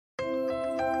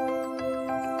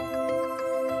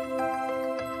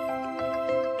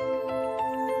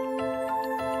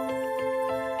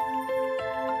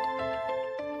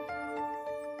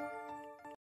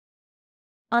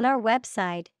On our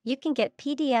website, you can get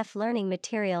PDF learning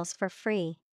materials for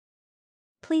free.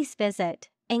 Please visit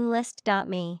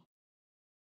englist.me.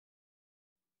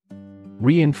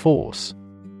 Reinforce.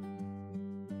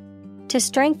 To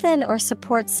strengthen or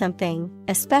support something,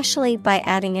 especially by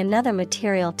adding another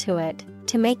material to it,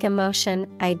 to make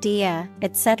emotion, idea,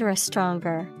 etc.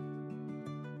 stronger.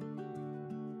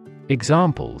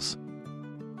 Examples: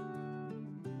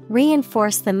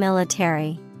 Reinforce the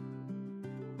military.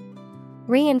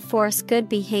 Reinforce good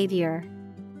behavior.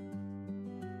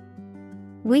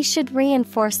 We should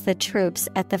reinforce the troops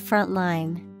at the front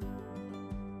line.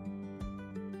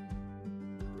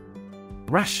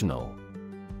 Rational.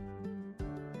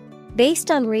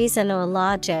 Based on reason or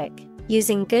logic,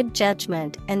 using good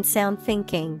judgment and sound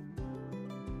thinking.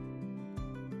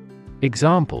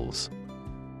 Examples: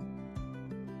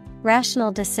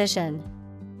 Rational decision.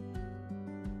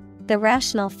 The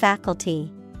rational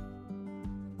faculty.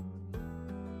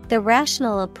 The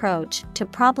rational approach to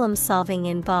problem solving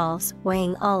involves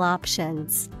weighing all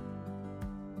options.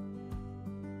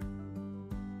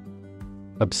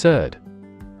 Absurd.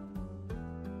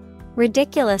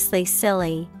 Ridiculously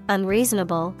silly,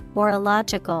 unreasonable, or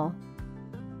illogical.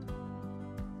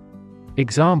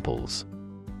 Examples: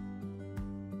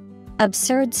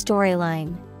 Absurd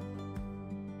storyline.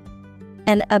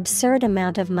 An absurd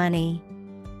amount of money.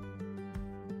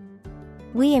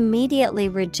 We immediately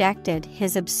rejected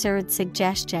his absurd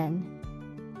suggestion.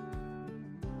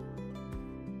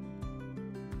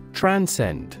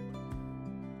 Transcend.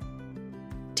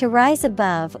 To rise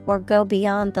above or go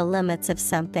beyond the limits of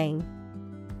something.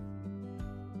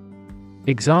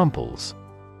 Examples: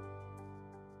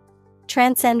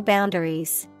 Transcend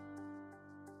boundaries.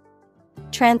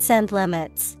 Transcend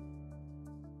limits.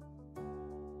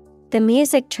 The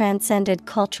music transcended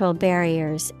cultural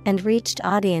barriers and reached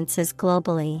audiences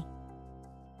globally.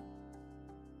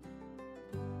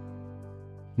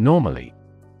 Normally.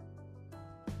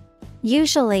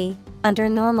 Usually, under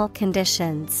normal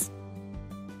conditions.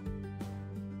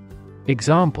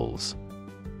 Examples: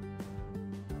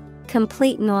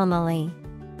 Complete normally.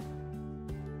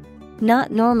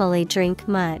 Not normally drink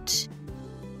much.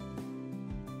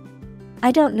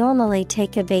 I don't normally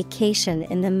take a vacation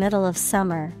in the middle of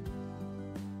summer.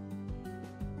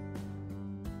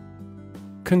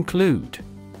 Conclude.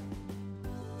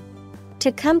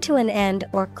 To come to an end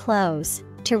or close,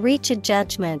 to reach a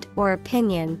judgment or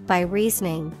opinion by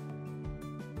reasoning.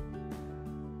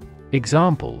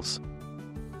 Examples: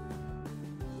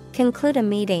 Conclude a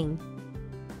meeting.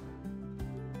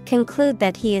 Conclude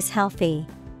that he is healthy.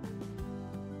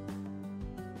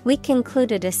 We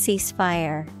concluded a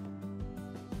ceasefire.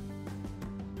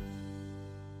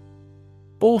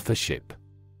 Authorship.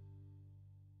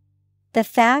 The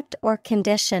fact or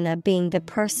condition of being the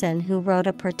person who wrote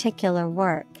a particular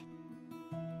work.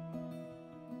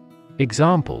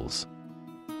 Examples: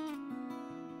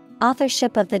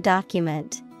 Authorship of the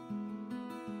document.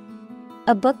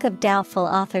 A book of doubtful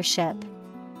authorship.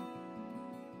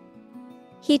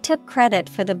 He took credit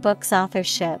for the book's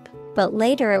authorship, but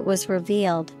later it was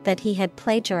revealed that he had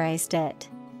plagiarized it.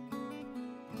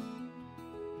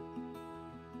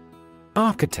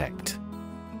 Architect.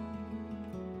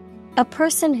 A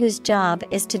person whose job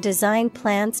is to design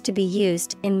plans to be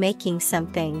used in making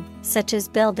something, such as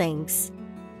buildings.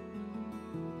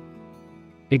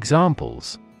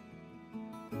 Examples: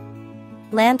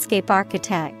 Landscape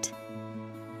architect.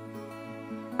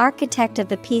 Architect of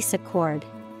the peace accord.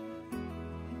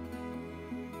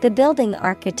 The building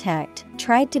architect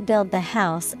tried to build the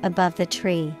house above the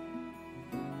tree.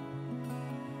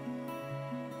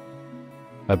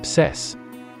 Obsess.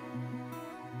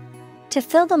 To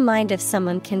fill the mind of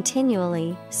someone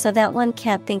continually so that one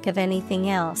can't think of anything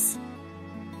else.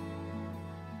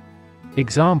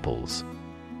 Examples: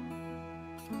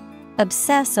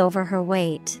 Obsess over her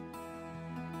weight.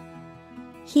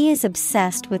 He is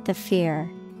obsessed with the fear.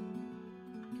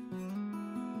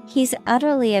 He's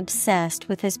utterly obsessed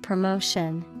with his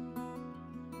promotion.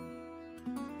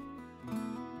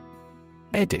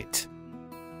 Edit.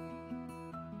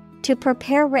 To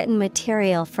prepare written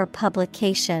material for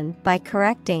publication by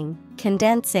correcting,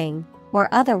 condensing, or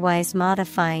otherwise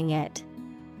modifying it.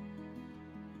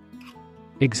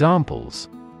 Examples: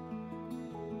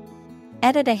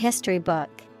 Edit a history book.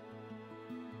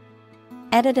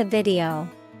 Edit a video.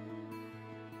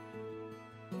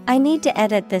 I need to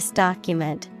edit this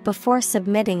document before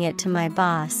submitting it to my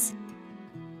boss.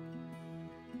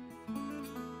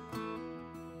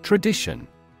 Tradition.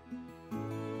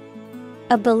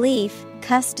 A belief,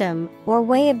 custom, or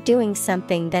way of doing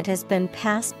something that has been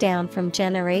passed down from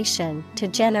generation to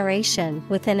generation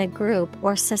within a group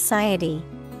or society.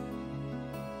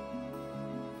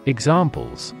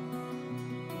 Examples: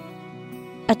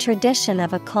 a tradition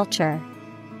of a culture.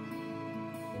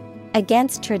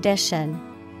 Against tradition.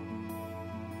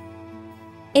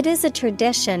 It is a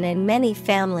tradition in many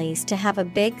families to have a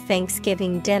big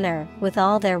Thanksgiving dinner with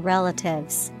all their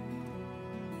relatives.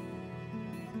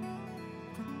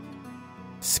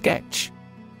 Sketch: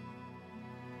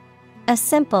 A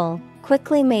simple,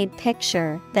 quickly made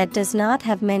picture that does not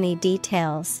have many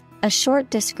details, a short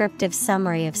descriptive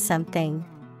summary of something.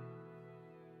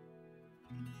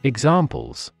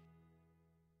 Examples: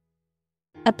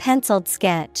 A penciled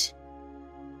sketch.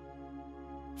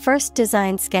 First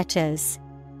design sketches.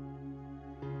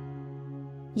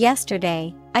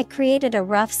 Yesterday, I created a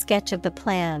rough sketch of the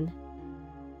plan.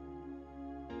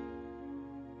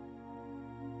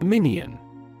 Minion: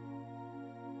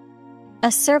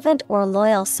 A servant or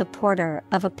loyal supporter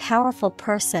of a powerful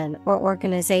person or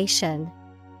organization.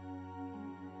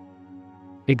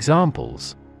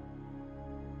 Examples: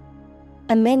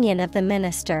 A minion of the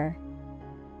minister.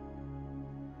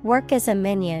 Work as a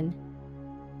minion.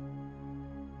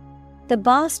 The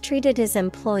boss treated his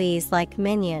employees like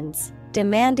minions,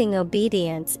 demanding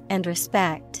obedience and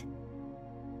respect.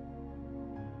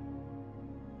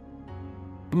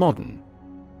 Modern: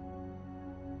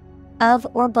 Of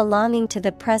or belonging to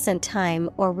the present time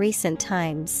or recent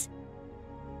times.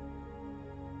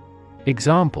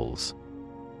 Examples: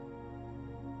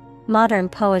 Modern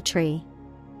poetry.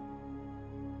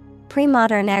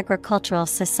 Pre-modern agricultural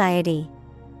society.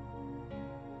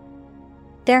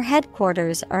 Their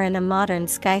headquarters are in a modern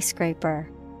skyscraper.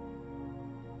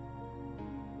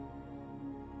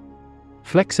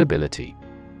 Flexibility: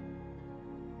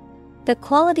 The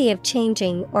quality of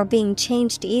changing or being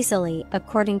changed easily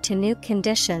according to new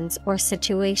conditions or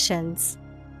situations.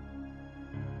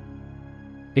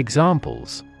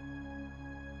 Examples: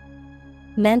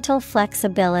 Mental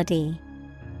flexibility.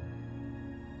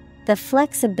 The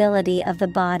flexibility of the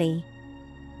body.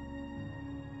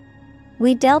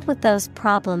 We dealt with those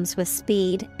problems with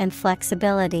speed and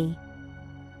flexibility.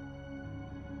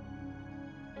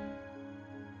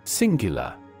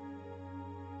 Singular: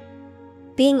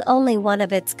 Being only one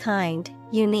of its kind,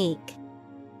 unique.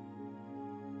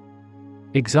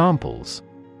 Examples: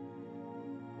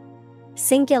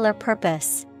 Singular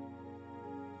purpose.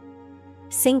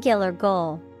 Singular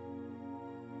goal.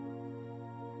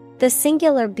 The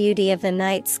singular beauty of the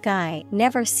night sky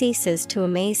never ceases to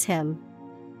amaze him.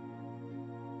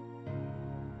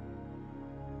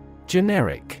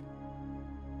 Generic: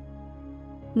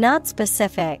 Not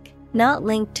specific, not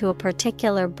linked to a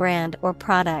particular brand or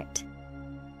product.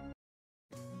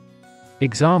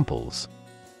 Examples: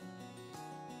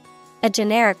 A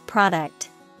generic product.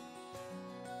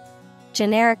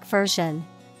 Generic version.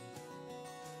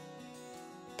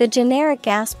 The generic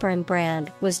aspirin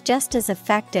brand was just as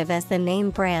effective as the name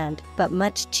brand, but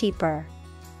much cheaper.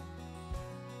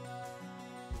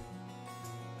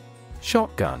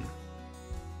 Shotgun: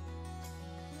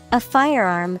 A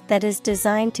firearm that is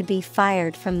designed to be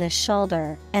fired from the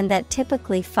shoulder and that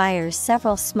typically fires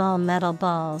several small metal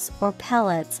balls or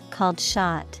pellets called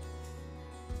shot.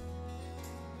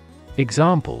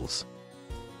 Examples: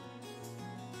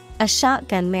 A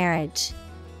shotgun marriage.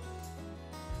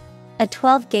 A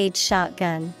 12-gauge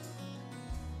shotgun.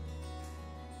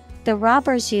 The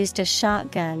robbers used a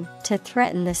shotgun to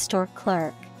threaten the store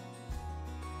clerk.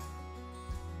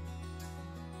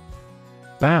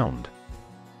 Bound: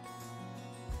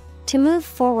 To move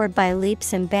forward by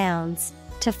leaps and bounds,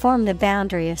 to form the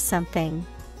boundary of something.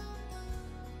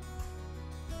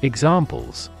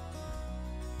 Examples: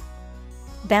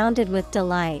 Bounded with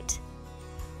delight.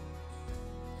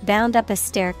 Bound up a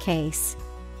staircase.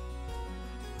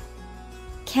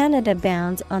 Canada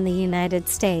bounds on the United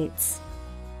States.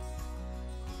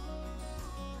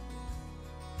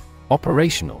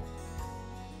 Operational: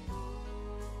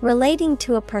 Relating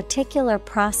to a particular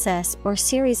process or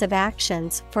series of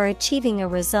actions for achieving a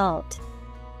result.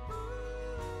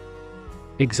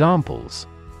 Examples: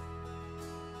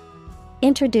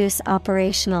 Introduce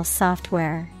operational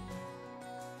software.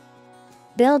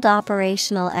 Build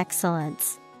operational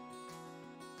excellence.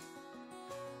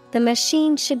 The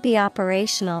machine should be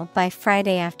operational by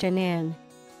Friday afternoon.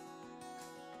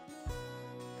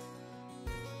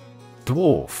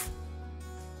 Dwarf: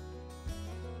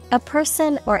 A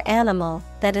person or animal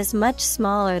that is much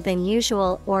smaller than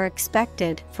usual or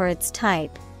expected for its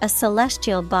type, a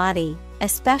celestial body,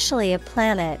 especially a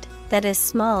planet, that is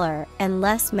smaller and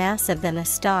less massive than a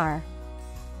star.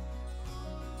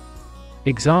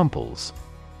 Examples: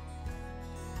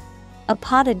 A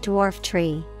potted dwarf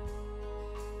tree.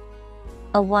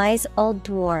 A wise old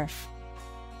dwarf.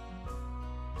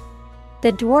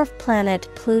 The dwarf planet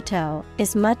Pluto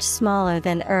is much smaller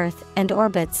than Earth and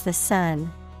orbits the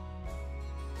Sun.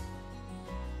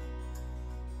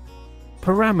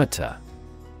 Parameter.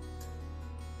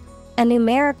 A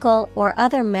numerical or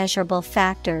other measurable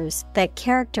factors that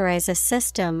characterize a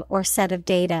system or set of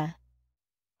data.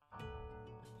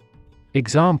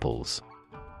 Examples: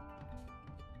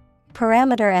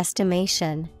 Parameter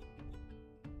estimation,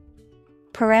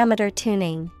 parameter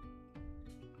tuning.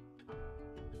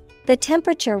 The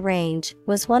temperature range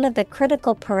was one of the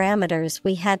critical parameters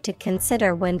we had to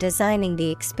consider when designing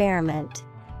the experiment.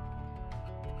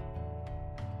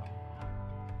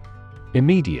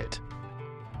 Immediate.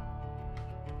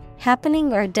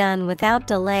 Happening or done without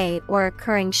delay or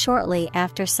occurring shortly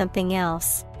after something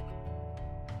else.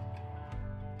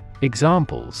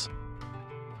 Examples: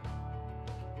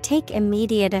 Take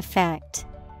immediate effect.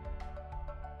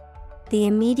 The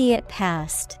immediate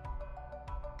past.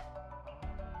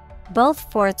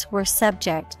 Both forts were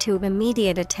subject to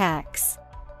immediate attacks.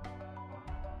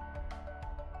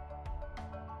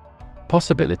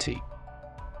 Possibility.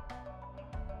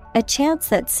 A chance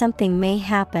that something may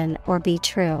happen or be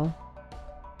true.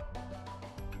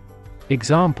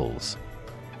 Examples: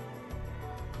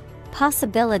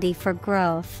 Possibility for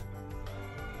growth.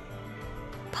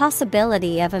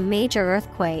 Possibility of a major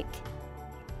earthquake.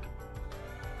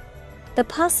 The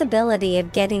possibility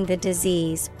of getting the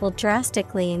disease will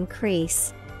drastically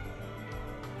increase.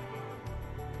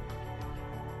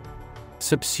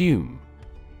 Subsume.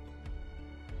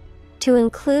 To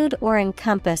include or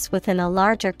encompass within a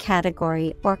larger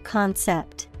category or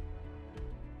concept.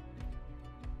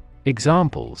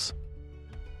 Examples: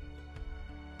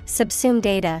 Subsume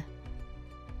data.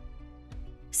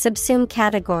 Subsume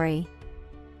category.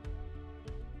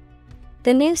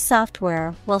 The new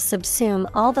software will subsume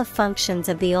all the functions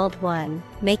of the old one,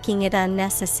 making it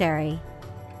unnecessary.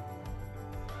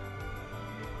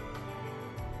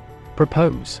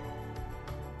 Propose.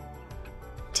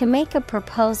 To make a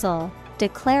proposal,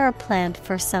 declare a plan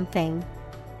for something.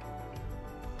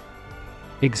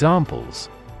 Examples: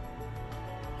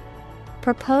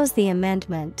 Propose the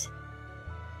amendment.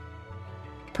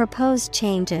 Propose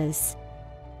changes.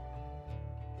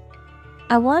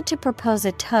 I want to propose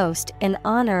a toast in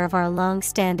honor of our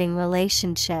long-standing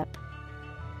relationship.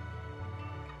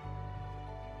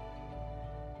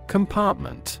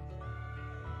 Compartment.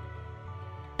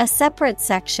 A separate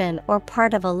section or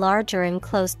part of a larger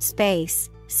enclosed space,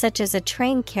 such as a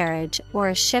train carriage or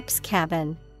a ship's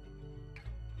cabin.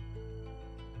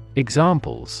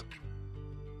 Examples: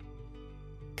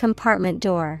 Compartment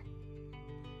door.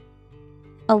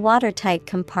 A watertight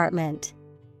compartment.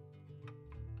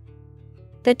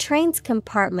 The train's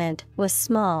compartment was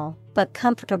small but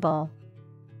comfortable.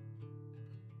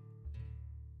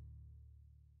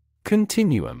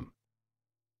 Continuum.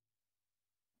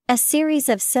 A series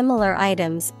of similar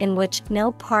items in which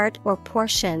no part or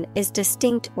portion is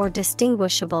distinct or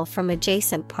distinguishable from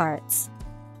adjacent parts.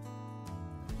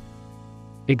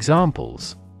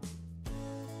 Examples: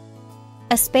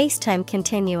 A space-time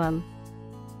continuum.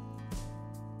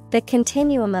 The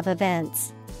continuum of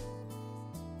events.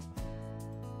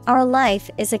 Our life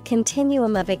is a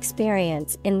continuum of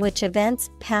experience in which events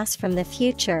pass from the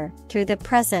future through the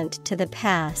present to the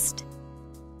past.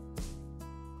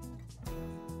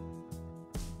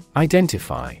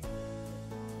 Identify.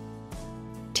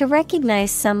 To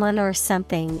recognize someone or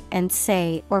something and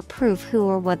say or prove who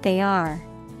or what they are.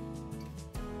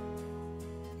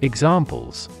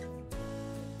 Examples: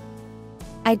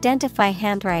 Identify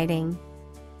handwriting.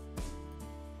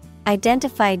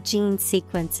 Identify gene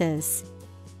sequences.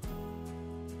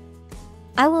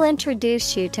 I will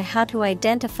introduce you to how to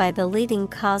identify the leading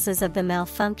causes of the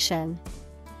malfunction.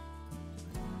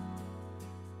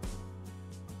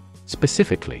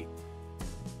 Specifically.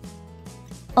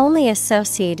 Only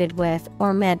associated with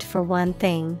or meant for one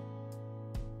thing.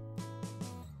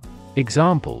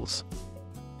 Examples: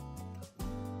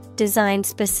 Designed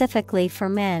specifically for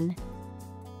men.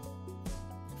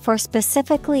 For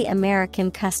specifically American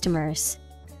customers.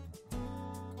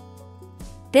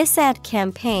 This ad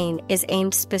campaign is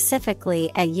aimed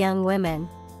specifically at young women.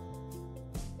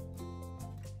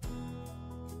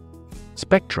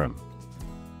 Spectrum.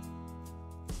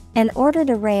 An ordered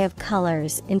array of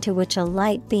colors into which a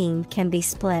light beam can be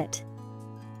split.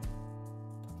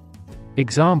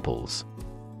 Examples: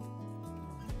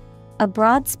 A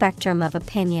broad spectrum of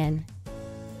opinion.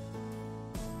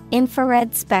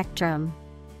 Infrared spectrum.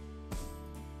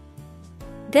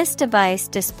 This device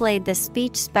displayed the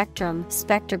speech spectrum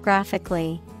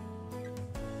spectrographically.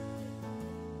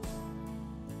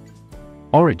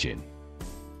 Origin.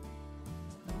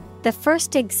 The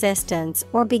first existence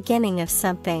or beginning of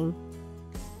something.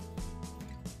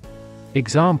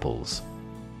 Examples: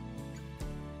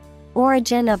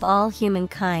 Origin of all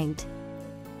humankind.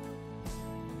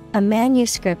 A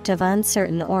manuscript of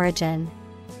uncertain origin.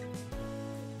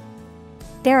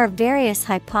 There are various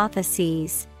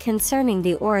hypotheses concerning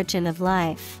the origin of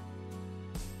life.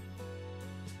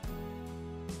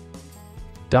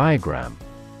 Diagram: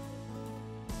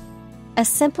 A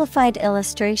simplified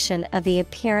illustration of the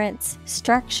appearance,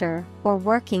 structure, or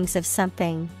workings of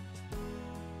something.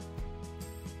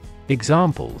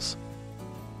 Examples: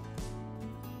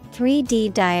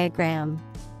 3D diagram.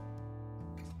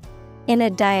 In a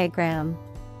diagram.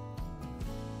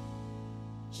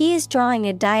 He is drawing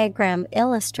a diagram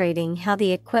illustrating how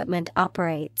the equipment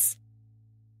operates.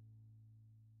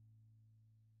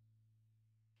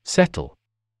 Settle: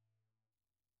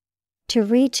 To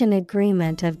reach an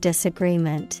agreement of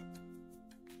disagreement.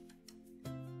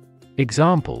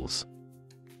 Examples: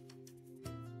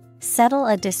 Settle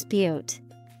a dispute.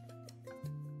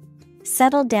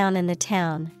 Settle down in the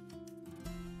town.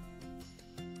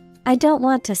 I don't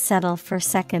want to settle for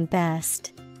second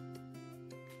best.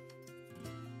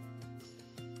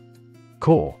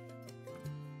 Core: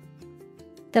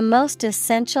 The most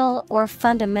essential or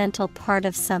fundamental part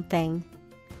of something.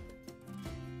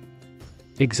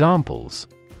 Examples: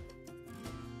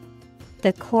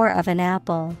 The core of an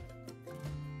apple.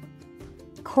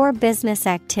 Core business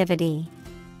activity.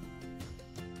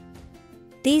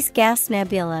 These gas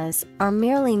nebulas are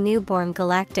merely newborn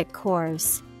galactic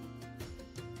cores.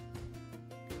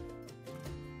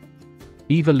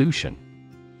 Evolution: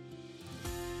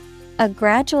 A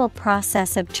gradual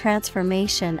process of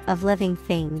transformation of living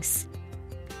things.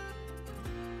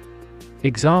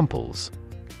 Examples: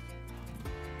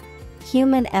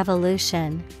 Human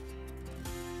evolution.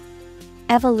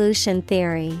 Evolution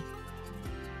theory.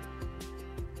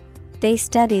 They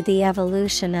study the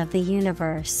evolution of the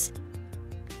universe.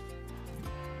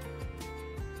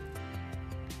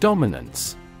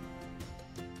 Dominance: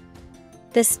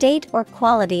 The state or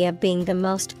quality of being the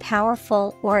most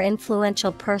powerful or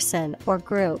influential person or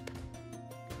group.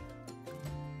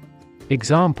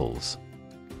 Examples: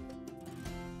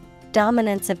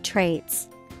 Dominance of traits.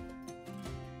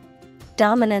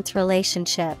 Dominance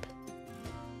relationship.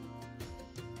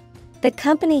 The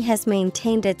company has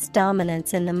maintained its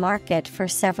dominance in the market for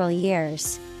several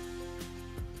years.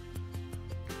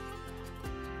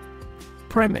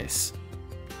 Premise: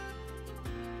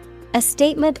 A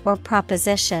statement or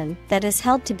proposition that is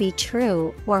held to be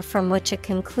true or from which a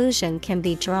conclusion can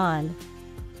be drawn.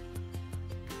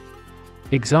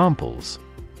 Examples: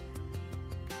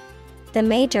 The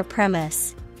major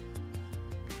premise.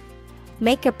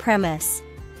 Make a premise.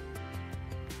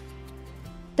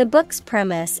 The book's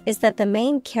premise is that the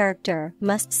main character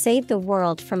must save the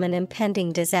world from an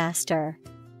impending disaster.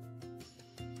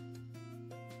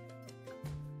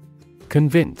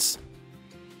 Convince: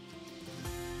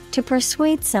 To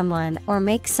persuade someone or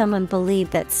make someone believe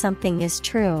that something is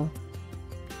true.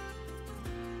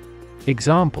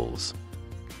 Examples: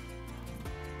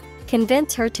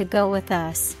 Convince her to go with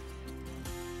us.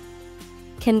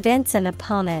 Convince an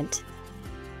opponent.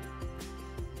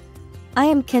 I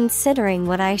am considering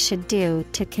what I should do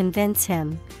to convince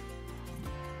him.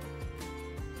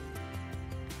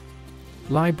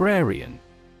 Librarian: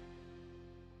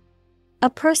 A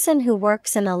person who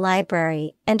works in a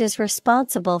library and is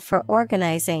responsible for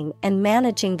organizing and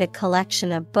managing the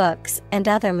collection of books and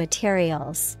other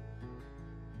materials.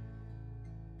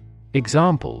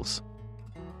 Examples: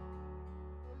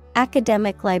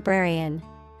 Academic librarian.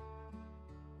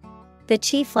 The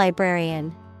chief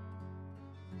librarian.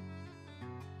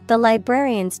 The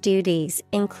librarian's duties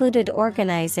included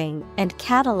organizing and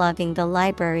cataloging the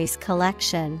library's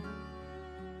collection.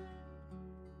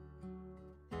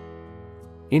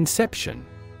 Inception: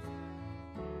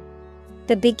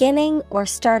 The beginning or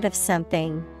start of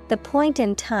something, the point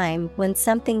in time when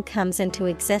something comes into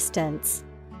existence.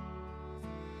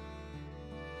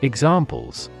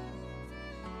 Examples: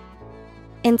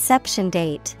 Inception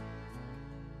date.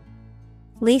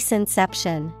 Lease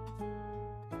inception.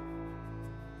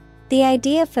 The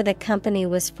idea for the company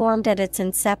was formed at its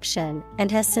inception and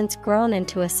has since grown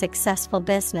into a successful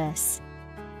business.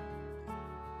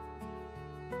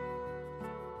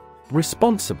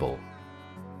 Responsible: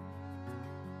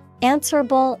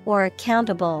 Answerable or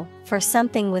accountable for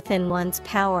something within one's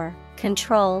power,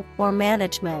 control, or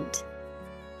management.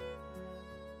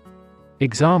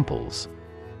 Examples: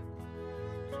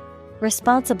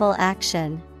 Responsible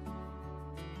action.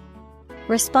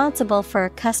 Responsible for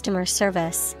customer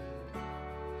service.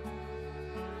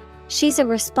 She's a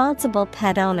responsible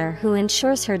pet owner who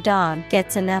ensures her dog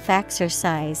gets enough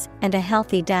exercise and a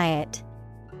healthy diet.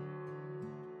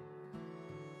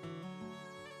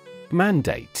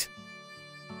 Mandate.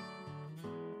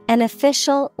 An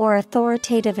official or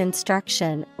authoritative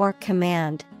instruction or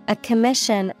command, a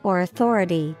commission or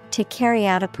authority to carry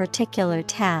out a particular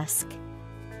task.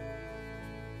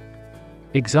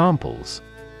 Examples: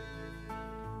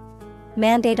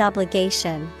 Mandate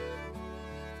obligation.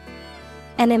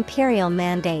 An imperial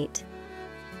mandate.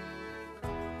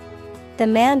 The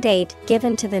mandate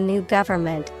given to the new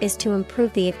government is to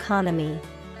improve the economy.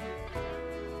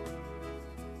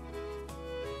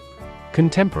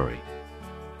 Contemporary.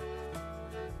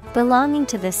 Belonging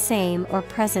to the same or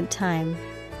present time.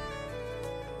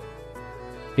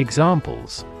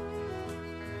 Examples: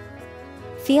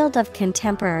 Field of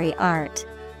contemporary art.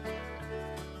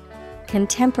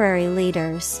 Contemporary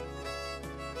leaders.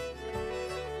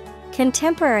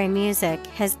 Contemporary music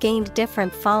has gained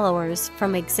different followers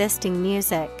from existing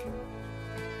music.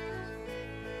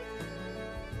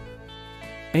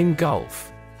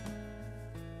 Engulf.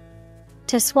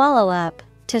 To swallow up,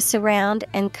 to surround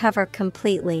and cover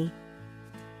completely.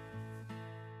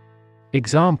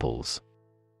 Examples: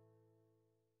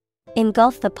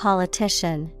 Engulf the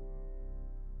politician.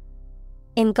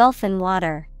 Engulf in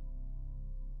water.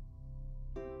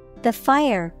 The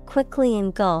fire quickly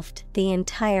engulfed the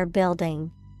entire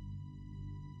building.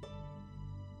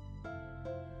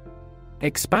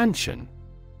 Expansion.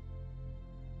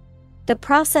 The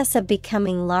process of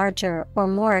becoming larger or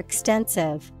more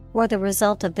extensive, or the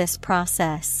result of this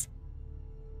process.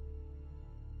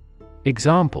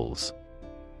 Examples: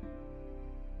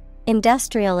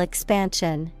 Industrial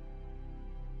expansion.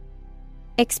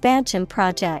 Expansion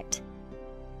project.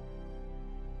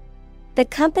 The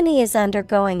company is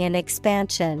undergoing an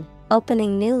expansion,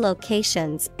 opening new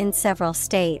locations in several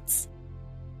states.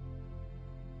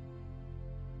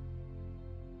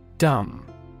 Dumb.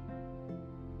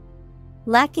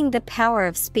 Lacking the power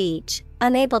of speech,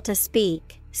 unable to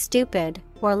speak, stupid,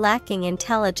 or lacking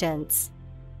intelligence.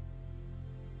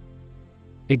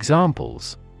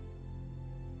 Examples: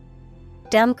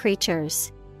 Dumb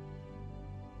creatures.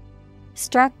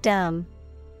 Struck dumb.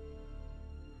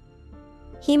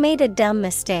 He made a dumb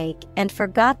mistake and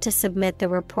forgot to submit the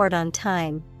report on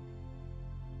time.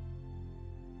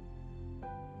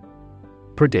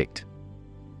 Predict.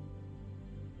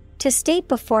 To state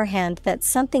beforehand that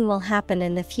something will happen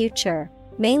in the future,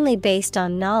 mainly based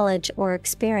on knowledge or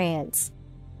experience.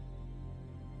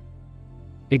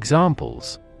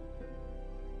 Examples: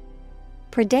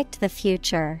 Predict the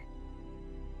future.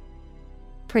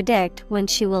 Predict when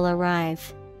she will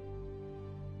arrive.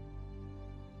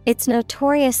 It's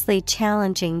notoriously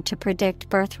challenging to predict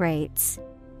birth rates.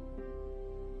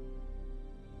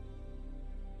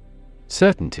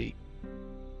 Certainty.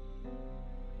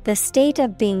 The state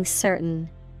of being certain.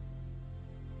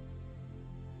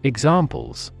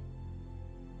 Examples: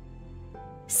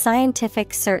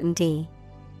 Scientific certainty.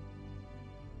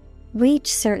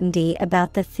 Reach certainty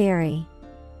about the theory.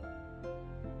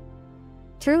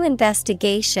 Through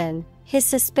investigation, his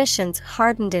suspicions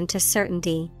hardened into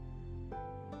certainty.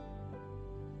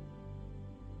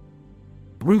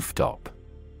 Rooftop.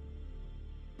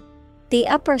 The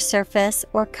upper surface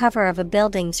or cover of a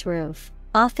building's roof,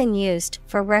 often used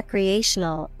for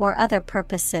recreational or other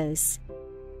purposes.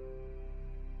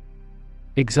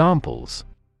 Examples: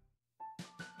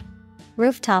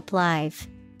 Rooftop live.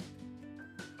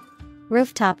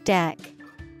 Rooftop deck.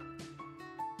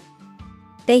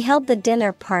 They held the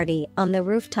dinner party on the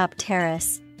rooftop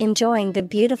terrace, enjoying the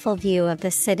beautiful view of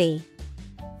the city.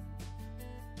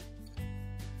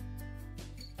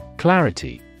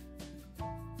 Clarity.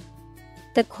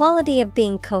 The quality of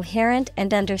being coherent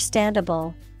and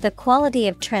understandable, the quality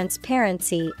of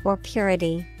transparency or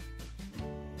purity.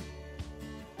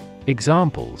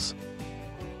 Examples: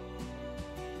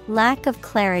 Lack of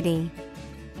clarity.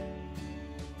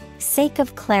 Sake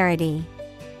of clarity.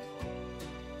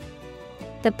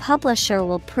 The publisher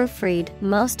will proofread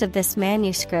most of this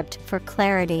manuscript for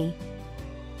clarity.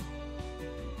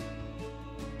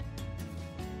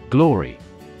 Glory.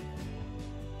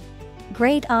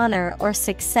 Great honor or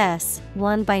success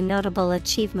won by notable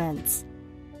achievements.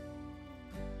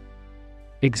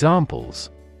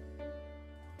 Examples: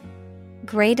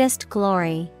 Greatest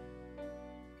glory.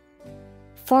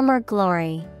 Former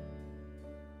glory.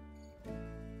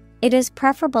 It is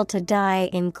preferable to die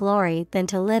in glory than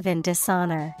to live in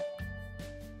dishonor.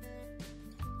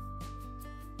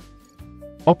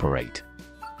 Operate.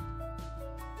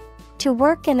 To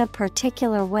work in a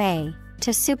particular way,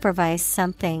 to supervise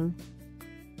something.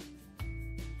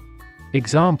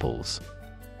 Examples: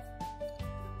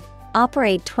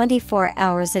 Operate 24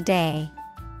 hours a day.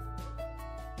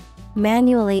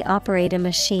 Manually operate a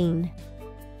machine.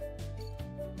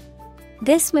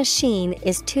 This machine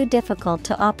is too difficult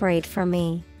to operate for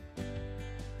me.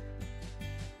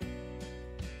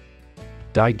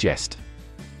 Digest.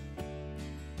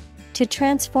 To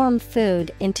transform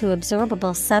food into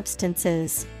absorbable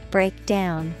substances, break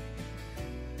down.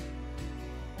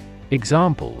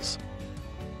 Examples: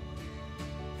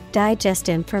 Digest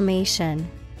information.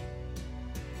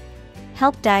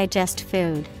 Help digest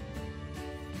food.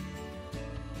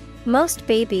 Most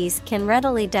babies can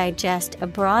readily digest a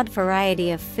broad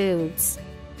variety of foods.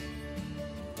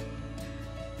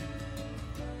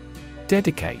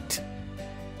 Dedicate.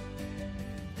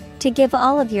 To give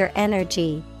all of your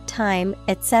energy, time,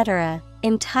 etc.,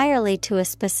 entirely to a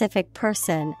specific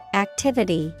person,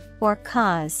 activity, or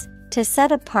cause, to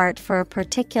set apart for a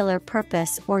particular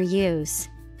purpose or use.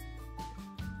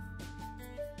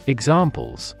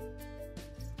 Examples: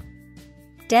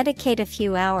 Dedicate a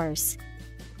few hours.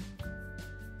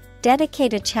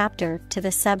 Dedicate a chapter to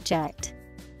the subject.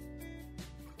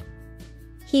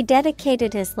 He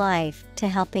dedicated his life to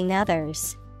helping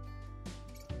others.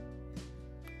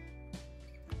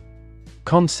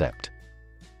 Concept.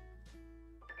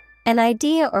 An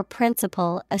idea or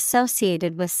principle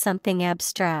associated with something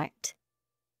abstract.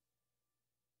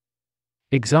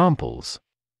 Examples: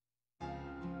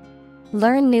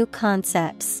 Learn new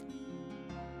concepts.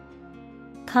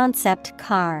 Concept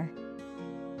car.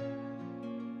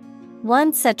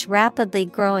 One such rapidly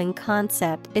growing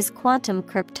concept is quantum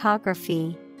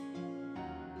cryptography.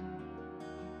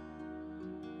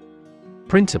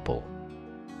 Principle.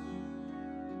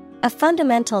 A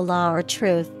fundamental law or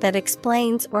truth that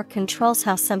explains or controls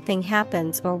how something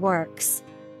happens or works.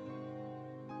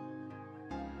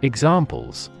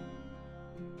 Examples: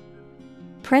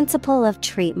 Principle of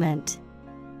treatment.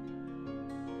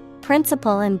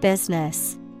 Principle in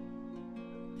business.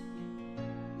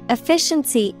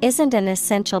 Efficiency isn't an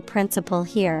essential principle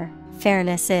here,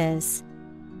 fairness is.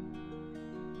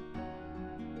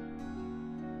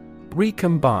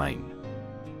 Recombine.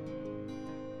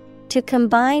 To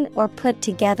combine or put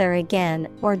together again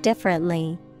or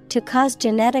differently, to cause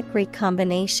genetic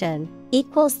recombination,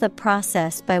 equals the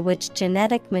process by which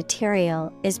genetic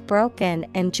material is broken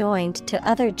and joined to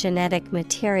other genetic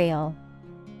material.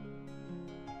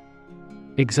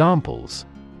 Examples: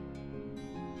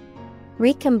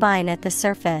 Recombine at the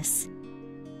surface.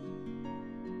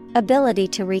 Ability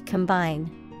to recombine.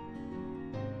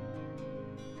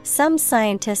 Some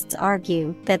scientists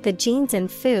argue that the genes in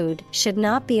food should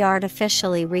not be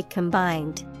artificially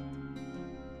recombined.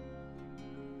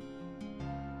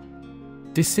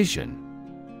 Decision.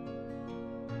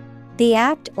 The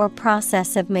act or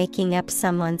process of making up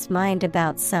someone's mind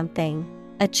about something,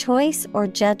 a choice or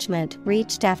judgment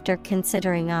reached after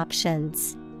considering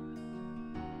options.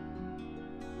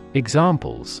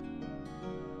 Examples: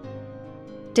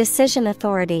 Decision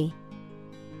authority.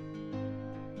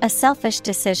 A selfish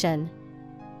decision.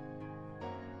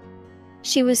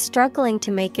 She was struggling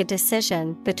to make a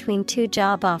decision between two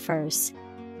job offers.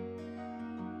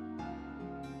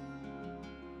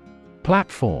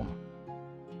 Platform.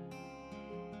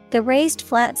 The raised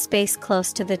flat space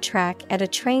close to the track at a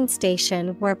train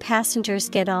station where passengers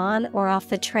get on or off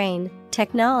the train.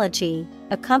 Technology,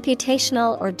 a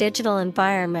computational or digital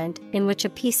environment in which a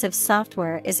piece of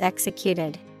software is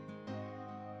executed.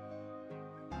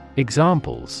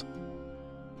 Examples: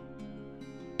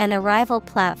 An arrival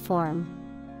platform.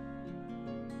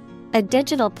 A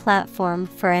digital platform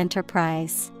for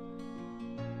enterprise.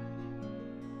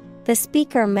 The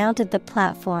speaker mounted the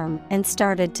platform and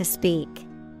started to speak.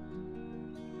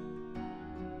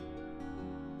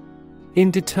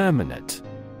 Indeterminate.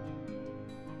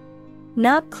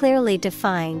 Not clearly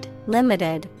defined,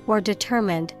 limited, or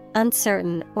determined,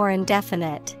 uncertain or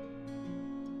indefinite.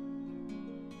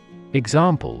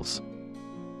 Examples: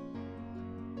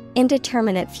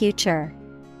 Indeterminate future.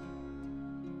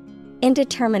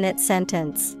 Indeterminate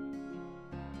sentence.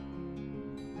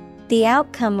 The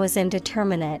outcome was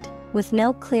indeterminate, with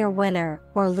no clear winner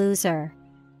or loser.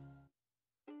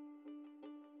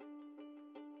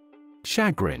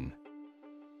 Chagrin.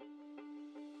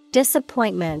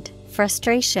 Disappointment,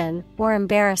 frustration, or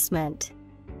embarrassment.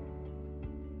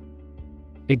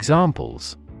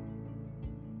 Examples: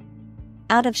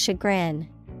 Out of chagrin.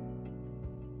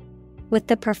 With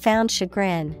the profound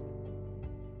chagrin.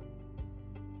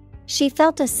 She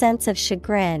felt a sense of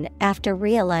chagrin after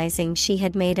realizing she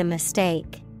had made a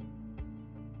mistake.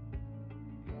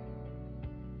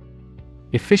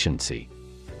 Efficiency.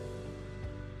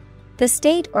 The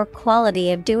state or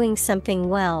quality of doing something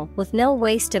well with no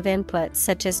waste of input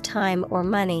such as time or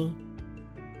money.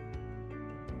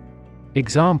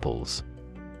 Examples: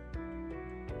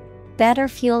 Better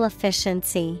fuel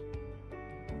efficiency.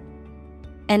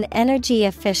 An energy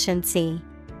efficiency.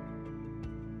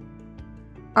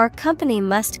 Our company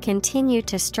must continue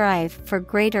to strive for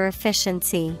greater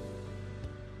efficiency.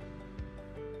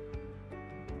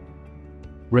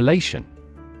 Relation.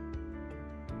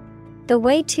 The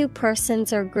way two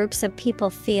persons or groups of people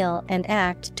feel and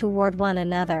act toward one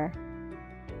another.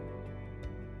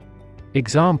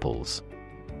 Examples: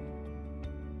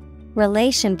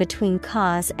 Relation between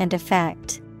cause and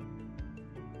effect.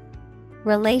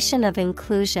 Relation of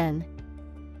inclusion.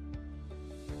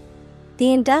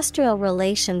 The industrial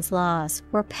relations laws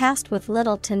were passed with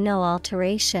little to no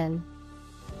alteration.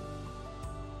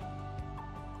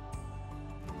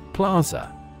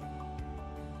 Plaza.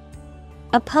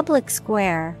 A public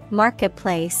square,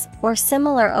 marketplace, or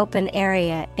similar open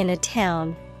area in a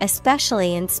town,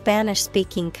 especially in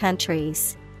Spanish-speaking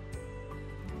countries.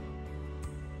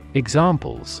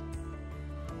 Examples: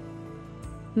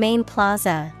 Main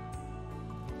Plaza.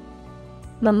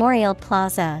 Memorial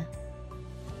Plaza.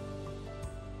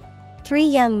 3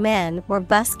 young men were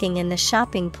busking in the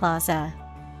shopping plaza.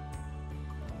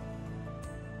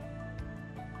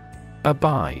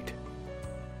 Abide.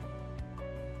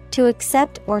 To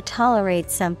accept or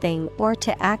tolerate something or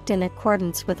to act in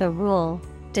accordance with a rule,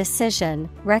 decision,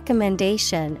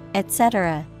 recommendation,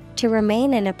 etc., to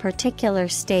remain in a particular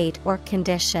state or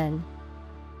condition.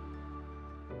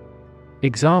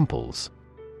 Examples: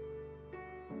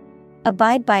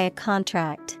 Abide by a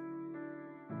contract.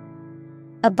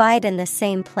 Abide in the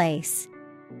same place.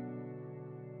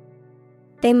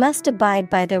 They must abide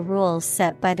by the rules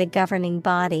set by the governing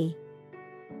body.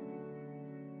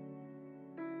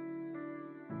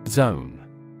 Zone.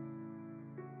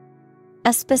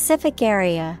 A specific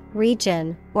area,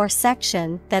 region, or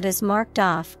section that is marked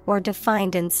off or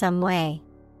defined in some way.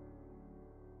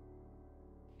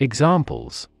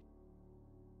 Examples: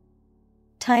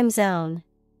 Time zone.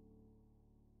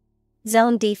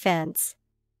 Zone defense.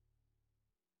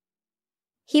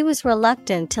 He was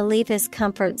reluctant to leave his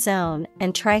comfort zone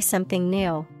and try something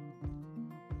new.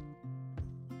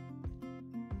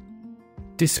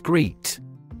 Discrete.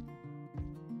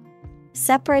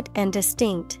 Separate and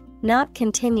distinct, not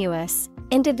continuous,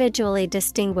 individually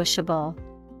distinguishable.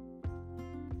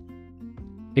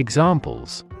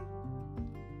 Examples: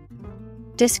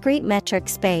 Discrete metric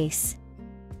space.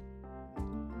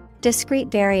 Discrete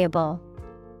variable.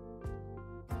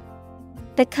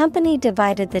 The company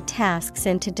divided the tasks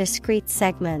into discrete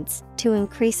segments to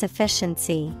increase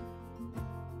efficiency.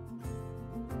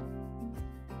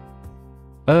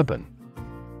 Urban.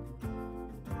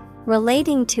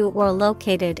 Relating to or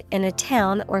located in a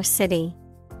town or city.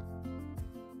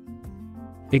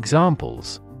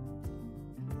 Examples: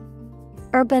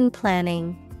 Urban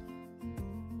planning.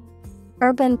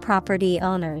 Urban property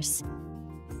owners.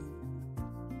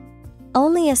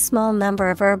 Only a small number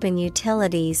of urban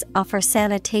utilities offer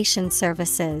sanitation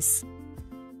services.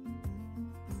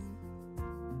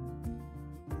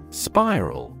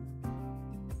 Spiral.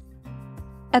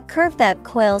 A curve that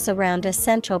coils around a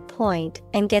central point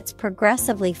and gets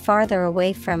progressively farther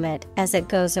away from it as it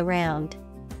goes around.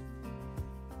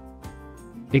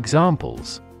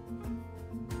 Examples: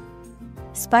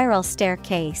 Spiral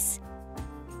staircase.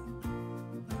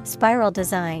 Spiral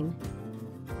design.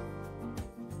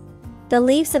 The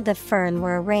leaves of the fern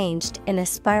were arranged in a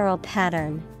spiral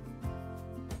pattern.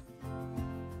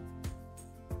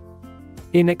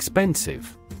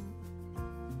 Inexpensive.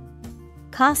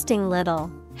 Costing little,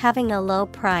 having a low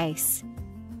price.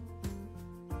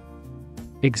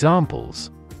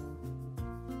 Examples: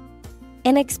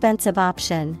 Inexpensive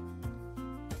option.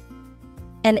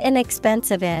 An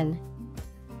inexpensive inn.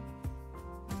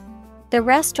 The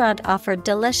restaurant offered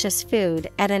delicious food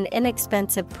at an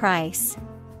inexpensive price.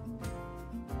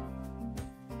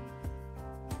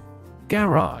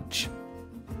 Garage.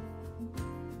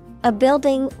 A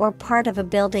building or part of a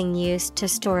building used to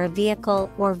store a vehicle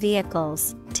or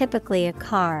vehicles, typically a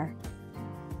car.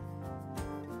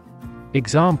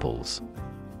 Examples: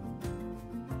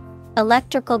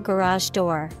 Electrical garage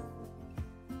door.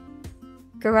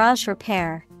 Garage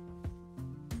repair.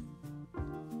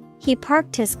 He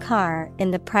parked his car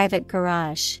in the private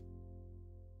garage.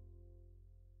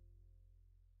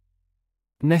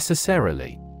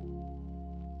 Necessarily.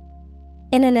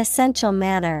 In an essential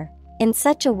manner, in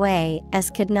such a way as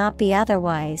could not be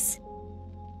otherwise.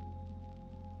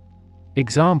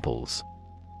 Examples: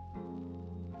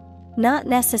 Not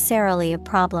necessarily a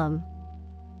problem.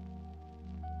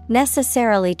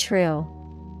 Necessarily true.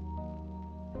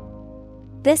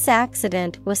 This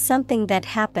accident was something that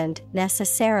happened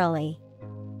necessarily.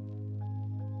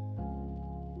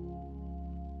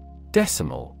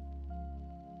 Decimal.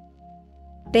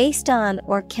 Based on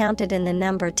or counted in the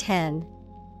number 10.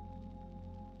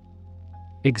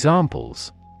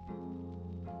 Examples: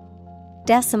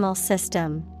 Decimal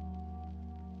system.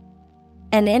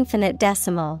 An infinite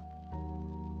decimal.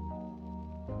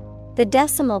 The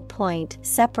decimal point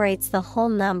separates the whole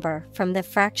number from the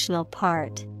fractional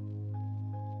part.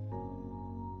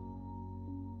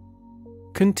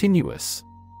 Continuous.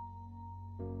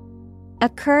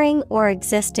 Occurring or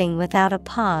existing without a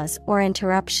pause or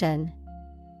interruption.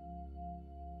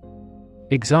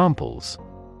 Examples: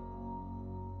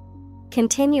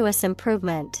 Continuous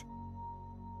improvement.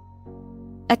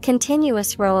 A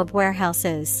continuous row of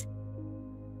warehouses.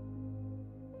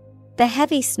 The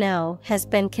heavy snow has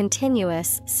been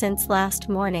continuous since last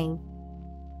morning.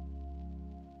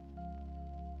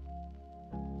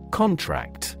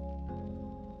 Contract.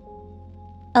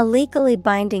 A legally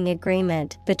binding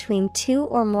agreement between two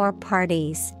or more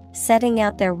parties, setting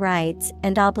out their rights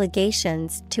and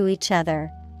obligations to each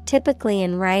other, typically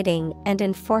in writing and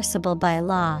enforceable by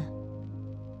law.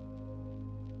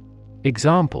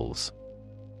 Examples: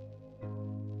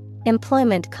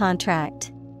 Employment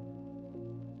contract.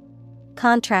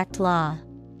 Contract law.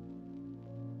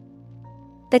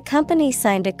 The company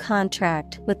signed a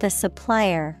contract with the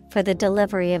supplier for the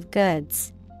delivery of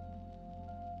goods.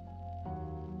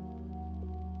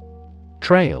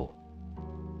 Trail.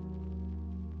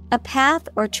 A path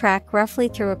or track roughly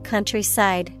through a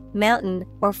countryside, mountain,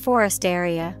 or forest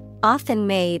area, often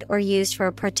made or used for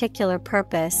a particular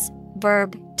purpose.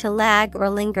 Verb, to lag or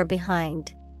linger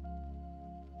behind.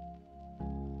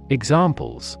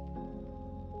 Examples: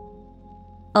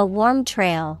 A warm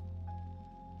trail.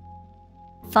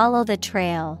 Follow the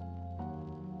trail.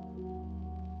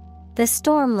 The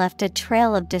storm left a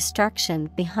trail of destruction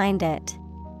behind it.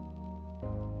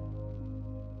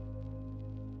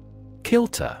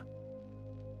 Kilter.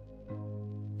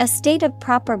 A state of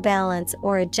proper balance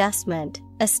or adjustment,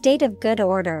 a state of good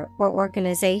order or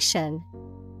organization.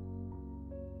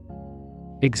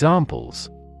 Examples: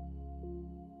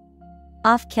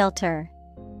 Off kilter.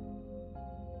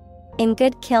 In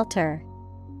good kilter.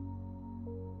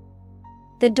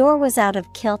 The door was out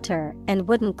of kilter and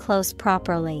wouldn't close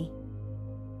properly.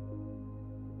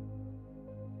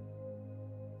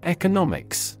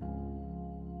 Economics.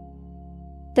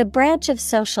 The branch of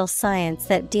social science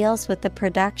that deals with the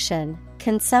production,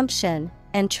 consumption,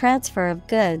 and transfer of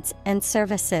goods and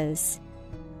services.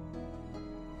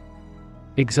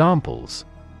 Examples: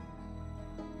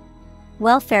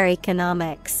 Welfare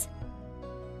economics.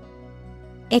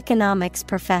 Economics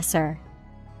professor.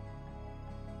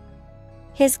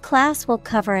 His class will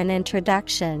cover an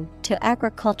introduction to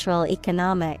agricultural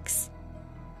economics.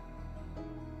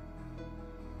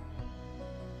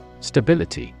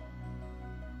 Stability.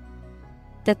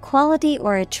 The quality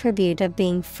or attribute of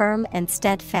being firm and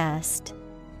steadfast.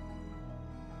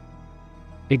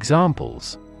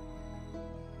 Examples: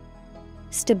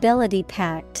 Stability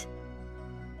pact.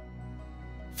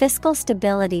 Fiscal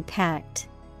stability pact.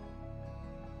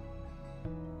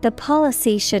 The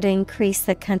policy should increase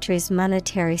the country's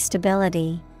monetary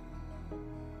stability.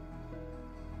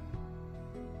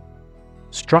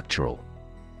 Structural.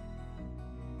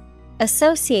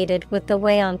 Associated with the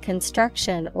way on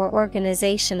construction or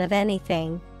organization of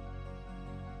anything.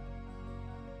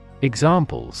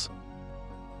 Examples: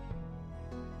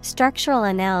 Structural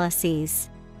analyses.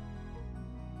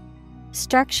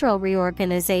 Structural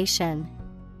reorganization.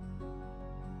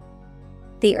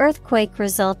 The earthquake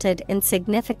resulted in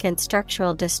significant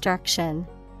structural destruction.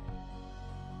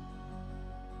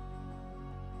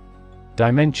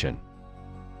 Dimension.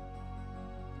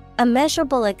 A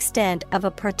measurable extent of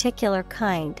a particular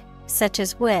kind, such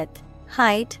as width,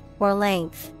 height, or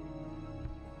length.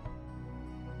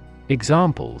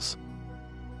 Examples: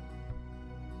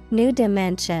 New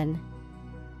dimension.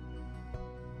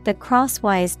 The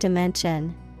crosswise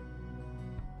dimension.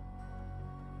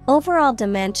 Overall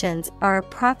dimensions are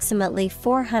approximately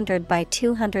 400 by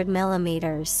 200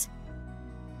 millimeters.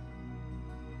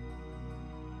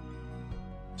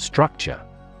 Structure.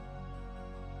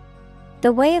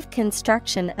 The way of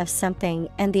construction of something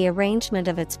and the arrangement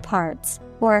of its parts,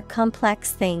 or a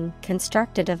complex thing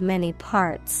constructed of many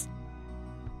parts.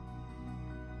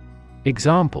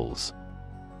 Examples: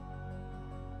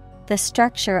 The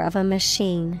structure of a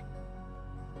machine.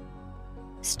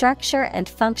 Structure and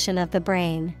function of the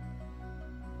brain.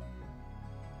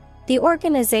 The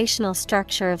organizational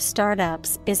structure of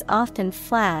startups is often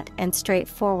flat and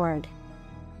straightforward.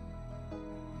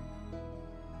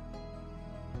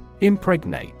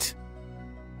 Impregnate.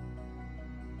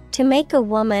 To make a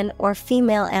woman or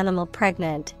female animal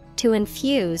pregnant, to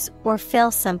infuse or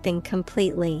fill something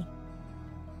completely.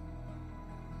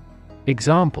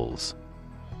 Examples: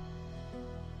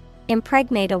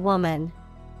 Impregnate a woman.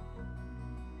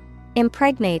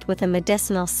 Impregnate with a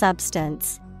medicinal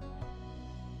substance.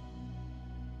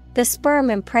 The sperm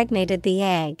impregnated the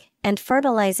egg, and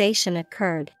fertilization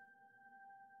occurred.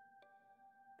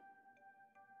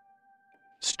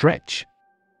 Stretch.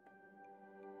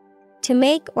 To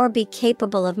make or be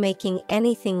capable of making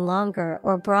anything longer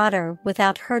or broader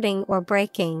without hurting or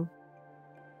breaking.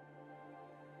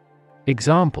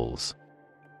 Examples: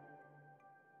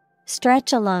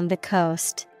 Stretch along the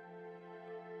coast.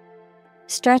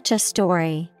 Stretch a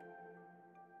story.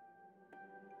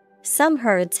 Some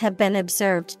herds have been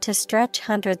observed to stretch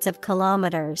hundreds of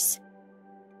kilometers.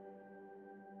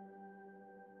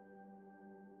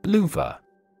 Louver.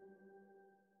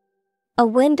 A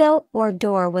window or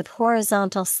door with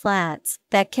horizontal slats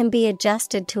that can be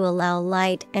adjusted to allow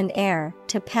light and air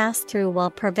to pass through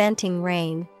while preventing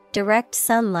rain, direct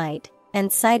sunlight,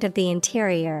 and sight of the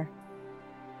interior.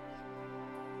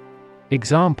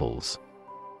 Examples: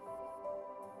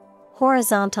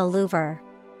 Horizontal louver.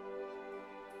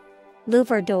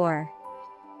 Louver door.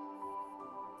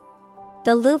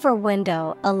 The louver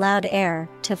window allowed air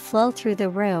to flow through the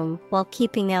room while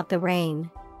keeping out the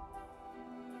rain.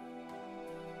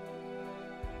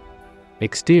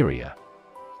 Exterior.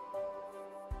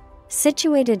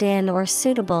 Situated in or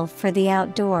suitable for the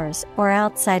outdoors or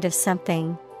outside of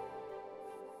something.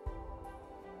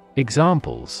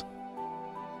 Examples: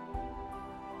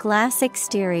 Glass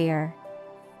exterior.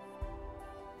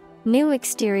 New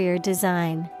exterior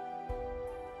design.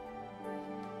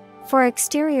 For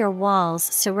exterior walls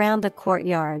surround the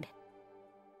courtyard.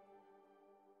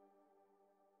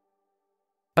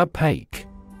 Opaque.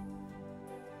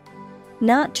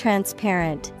 Not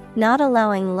transparent, not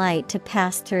allowing light to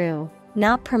pass through,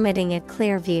 not permitting a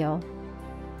clear view.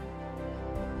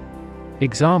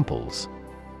 Examples: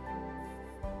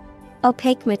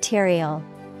 Opaque material.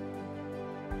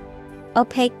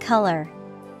 Opaque color.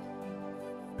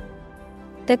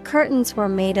 The curtains were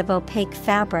made of opaque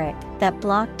fabric that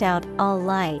blocked out all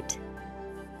light.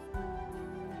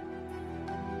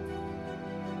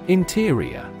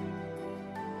 Interior.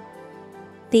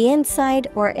 The inside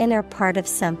or inner part of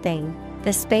something,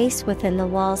 the space within the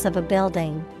walls of a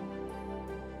building.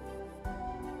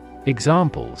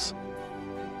 Examples: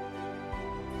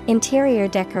 Interior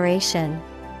decoration.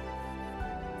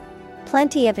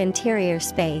 Plenty of interior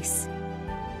space.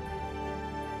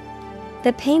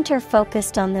 The painter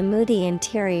focused on the moody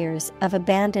interiors of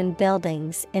abandoned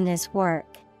buildings in his work.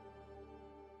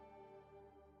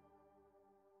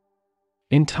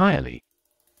 Entirely.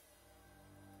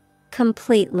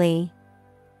 Completely.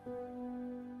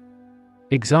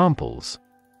 Examples: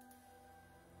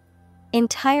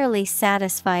 Entirely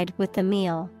satisfied with the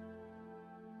meal.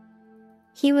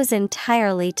 He was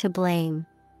entirely to blame.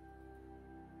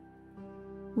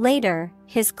 Later,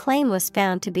 his claim was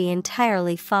found to be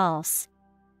entirely false.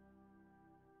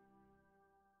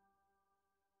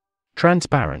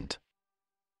 Transparent.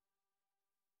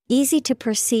 Easy to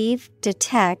perceive,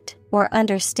 detect, or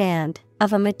understand,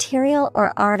 of a material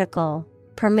or article,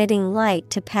 permitting light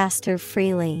to pass through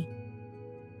freely.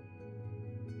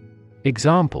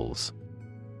 Examples: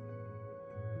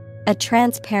 A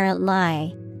transparent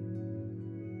lie.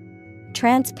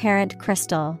 Transparent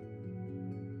crystal.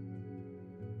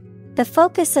 The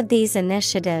focus of these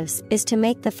initiatives is to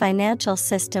make the financial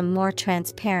system more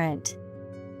transparent.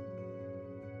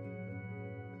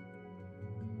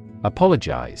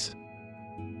 Apologize.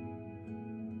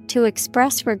 To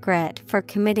express regret for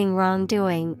committing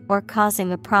wrongdoing or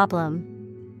causing a problem.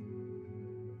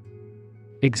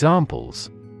 Examples: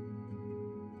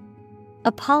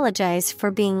 Apologize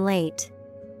for being late.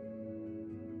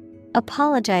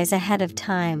 Apologize ahead of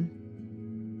time.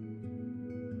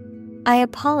 I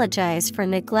apologize for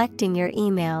neglecting your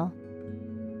email.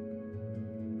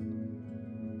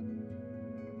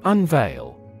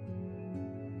 Unveil.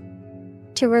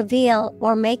 To reveal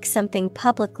or make something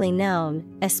publicly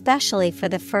known, especially for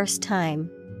the first time.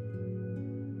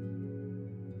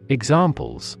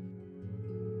 Examples: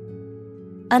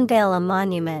 Unveil a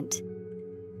monument.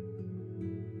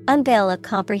 Unveil a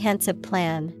comprehensive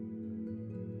plan.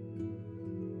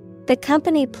 The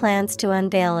company plans to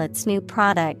unveil its new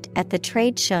product at the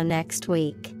trade show next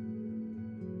week.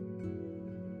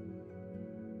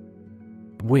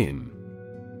 Whim.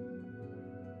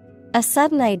 A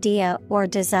sudden idea or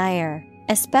desire,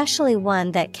 especially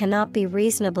one that cannot be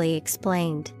reasonably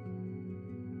explained.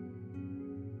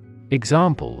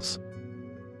 Examples: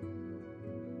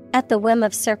 At the whim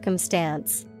of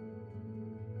circumstance.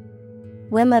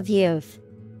 Whim of youth.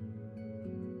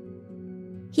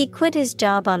 He quit his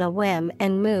job on a whim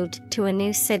and moved to a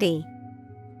new city.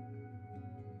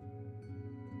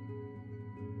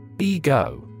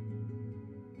 Ego.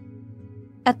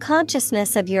 A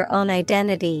consciousness of your own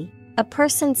identity, a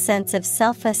person's sense of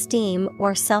self-esteem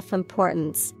or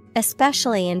self-importance,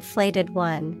 especially inflated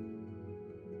one.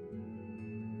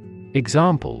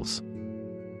 Examples: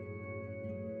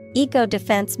 Ego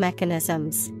defense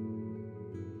mechanisms.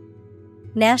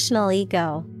 National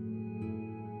ego.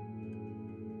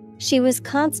 She was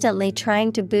constantly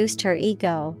trying to boost her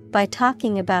ego by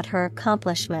talking about her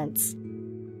accomplishments.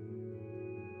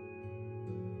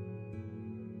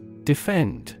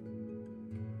 Defend.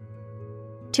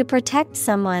 To protect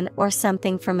someone or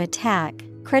something from attack,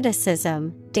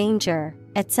 criticism, danger,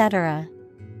 etc.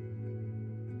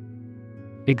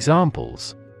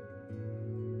 Examples: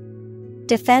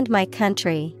 Defend my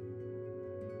country.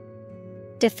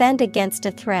 Defend against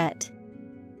a threat.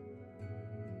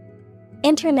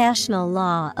 International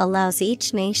law allows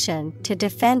each nation to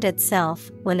defend itself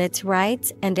when its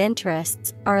rights and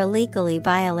interests are illegally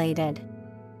violated.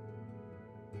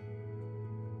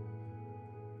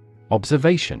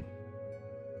 Observation.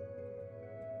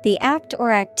 The act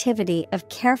or activity of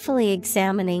carefully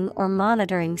examining or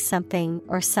monitoring something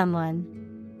or someone.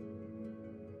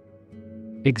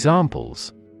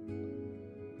 Examples: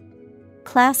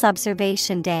 Class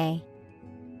observation day.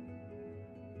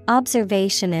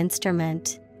 Observation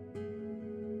instrument.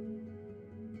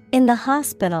 In the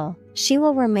hospital, she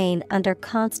will remain under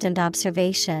constant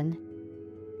observation.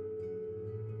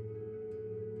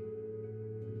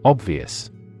 Obvious.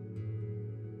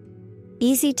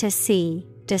 Easy to see,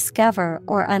 discover,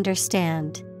 or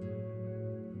understand.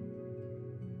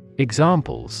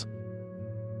 Examples: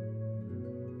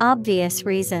 Obvious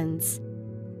reasons.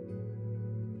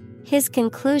 His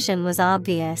conclusion was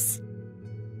obvious.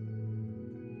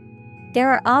 There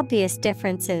are obvious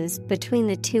differences between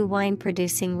the two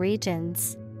wine-producing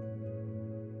regions.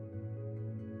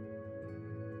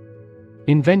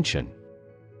 Invention.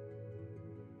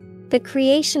 The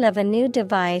creation of a new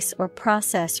device or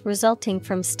process resulting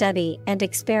from study and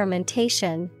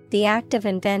experimentation, the act of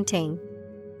inventing.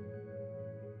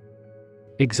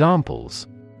 Examples: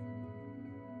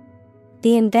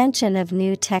 The invention of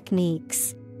new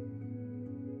techniques.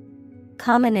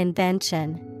 Common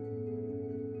invention.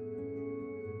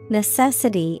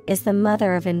 Necessity is the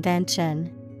mother of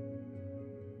invention.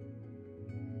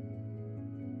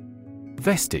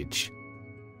 Vestige.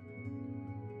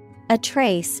 A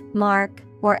trace, mark,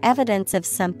 or evidence of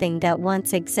something that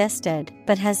once existed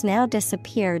but has now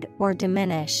disappeared or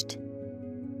diminished.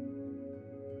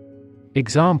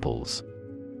 Examples: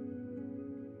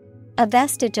 A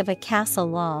vestige of a castle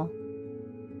wall.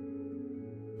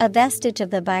 A vestige of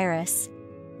the virus.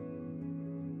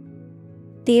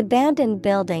 The abandoned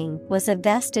building was a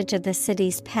vestige of the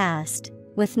city's past,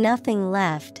 with nothing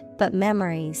left but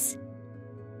memories.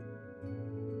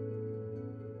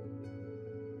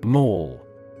 Mall.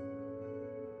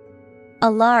 A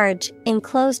large,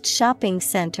 enclosed shopping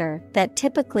center that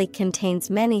typically contains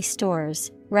many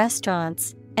stores,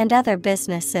 restaurants, and other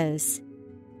businesses.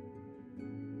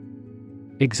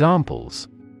 Examples: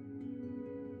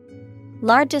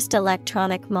 Largest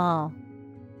electronic mall.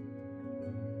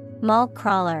 Mall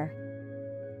crawler.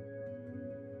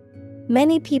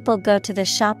 Many people go to the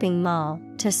shopping mall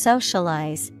to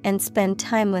socialize and spend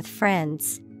time with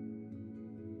friends.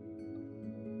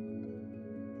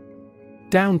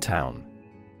 Downtown.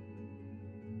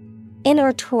 In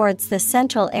or towards the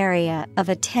central area of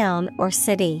a town or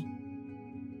city.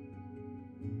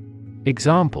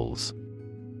 Examples: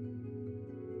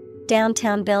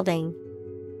 Downtown building.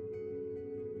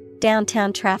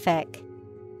 Downtown traffic.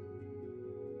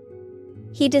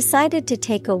 He decided to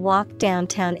take a walk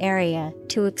downtown area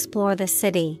to explore the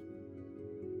city.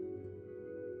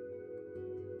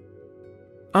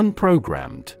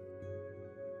 Unprogrammed.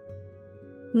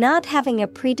 Not having a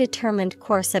predetermined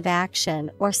course of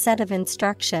action or set of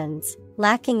instructions,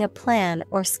 lacking a plan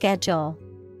or schedule.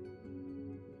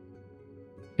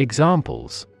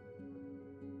 Examples: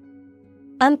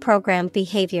 Unprogrammed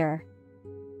behavior.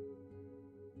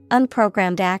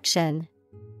 Unprogrammed action.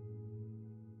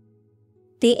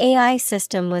 The AI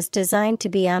system was designed to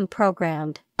be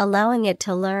unprogrammed, allowing it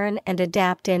to learn and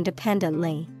adapt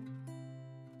independently.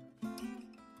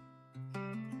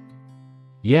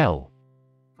 Yell.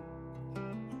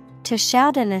 To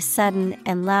shout in a sudden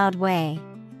and loud way.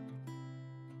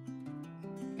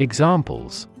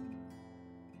 Examples: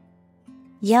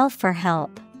 Yell for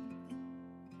help.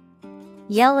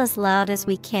 Yell as loud as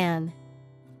we can.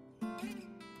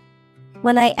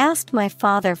 When I asked my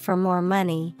father for more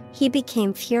money, he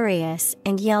became furious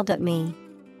and yelled at me.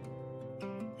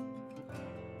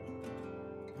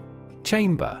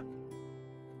 Chamber.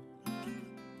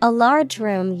 A large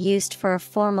room used for a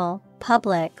formal,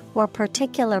 public, or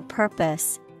particular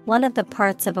purpose, one of the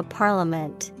parts of a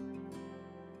parliament.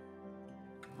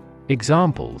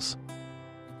 Examples: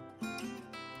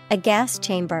 A gas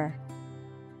chamber.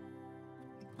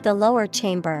 The lower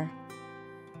chamber.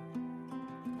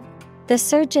 The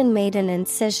surgeon made an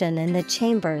incision in the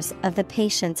chambers of the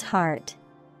patient's heart.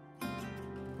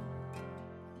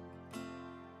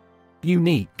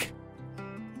 Unique.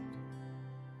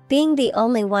 Being the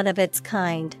only one of its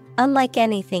kind, unlike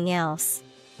anything else.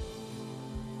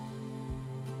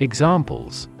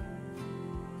 Examples: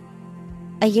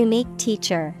 A unique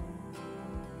teacher.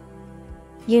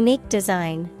 Unique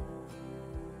design.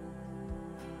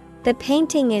 The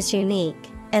painting is unique,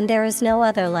 and there is no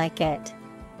other like it.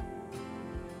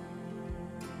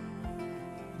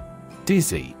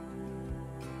 Dizzy.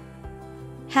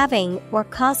 Having or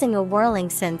causing a whirling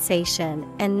sensation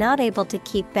and not able to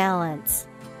keep balance.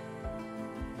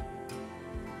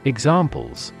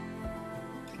 Examples: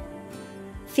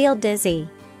 Feel dizzy.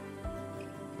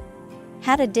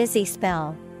 Had a dizzy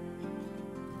spell.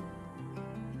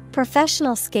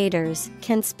 Professional skaters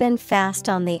can spin fast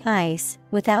on the ice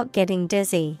without getting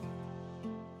dizzy.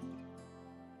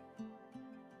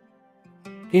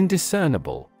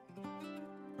 Indiscernible.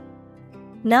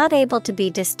 Not able to be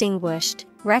distinguished,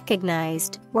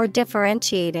 recognized, or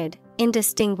differentiated,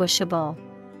 indistinguishable.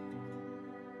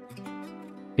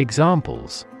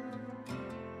 Examples: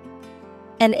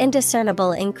 An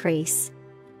indiscernible increase.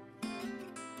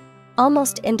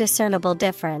 Almost indiscernible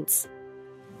difference.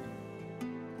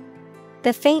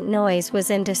 The faint noise was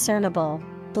indiscernible,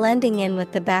 blending in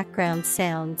with the background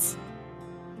sounds.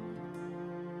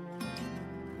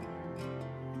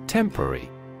 Temporary.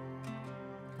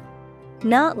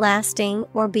 Not lasting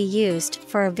or be used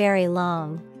for a very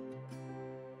long.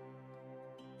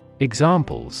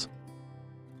 Examples: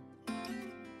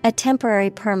 A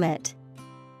temporary permit.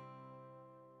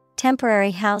 Temporary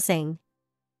housing.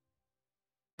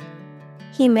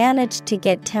 He managed to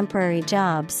get temporary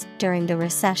jobs during the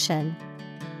recession.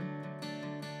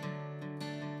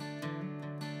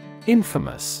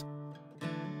 Infamous.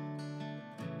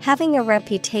 Having a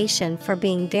reputation for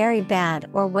being very bad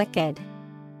or wicked.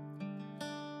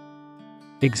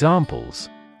 Examples: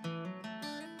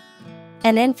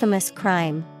 An infamous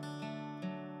crime.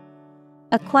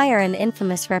 Acquire an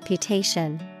infamous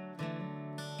reputation.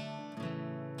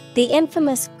 The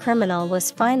infamous criminal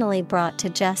was finally brought to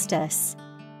justice.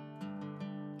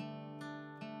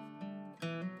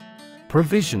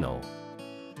 Provisional.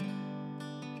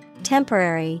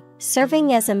 Temporary,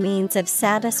 serving as a means of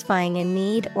satisfying a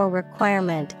need or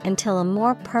requirement until a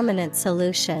more permanent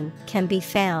solution can be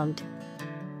found.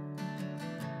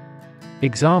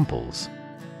 Examples: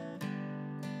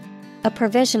 A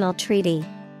provisional treaty.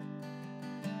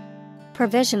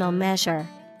 Provisional measure.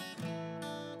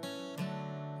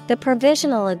 The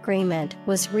provisional agreement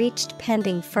was reached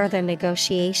pending further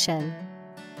negotiation.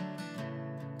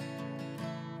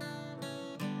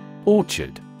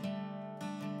 Orchard.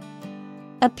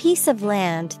 A piece of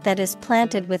land that is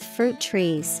planted with fruit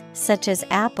trees, such as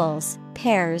apples,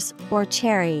 pears, or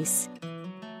cherries.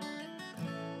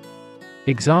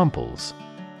 Examples: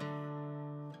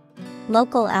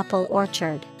 Local apple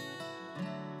orchard.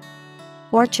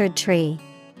 Orchard tree.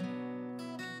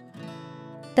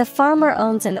 The farmer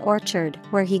owns an orchard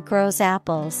where he grows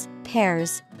apples,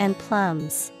 pears, and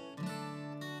plums.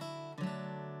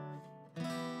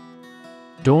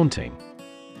 Daunting.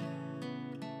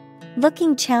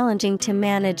 Looking challenging to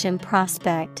manage and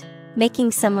prospect,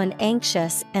 making someone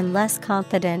anxious and less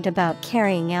confident about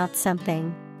carrying out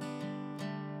something.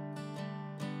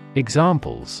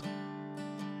 Examples: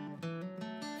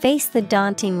 Face the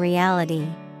daunting reality.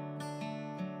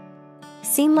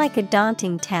 Seem like a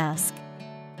daunting task.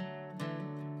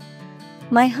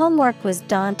 My homework was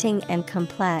daunting and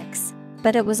complex,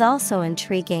 but it was also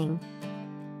intriguing.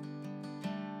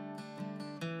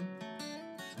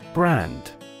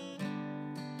 Brand.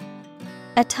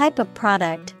 A type of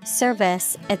product,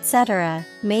 service, etc.,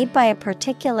 made by a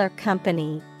particular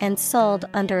company and sold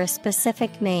under a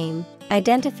specific name,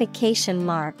 identification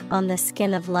mark on the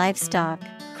skin of livestock,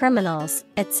 criminals,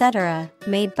 etc.,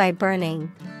 made by burning.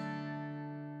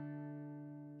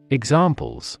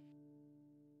 Examples: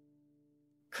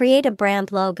 Create a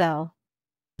brand logo.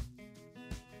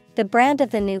 The brand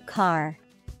of the new car.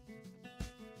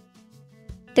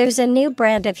 There's a new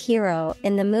brand of hero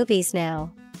in the movies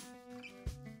now.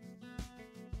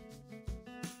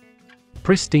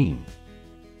 Pristine.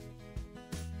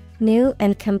 New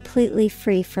and completely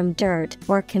free from dirt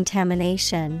or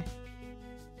contamination.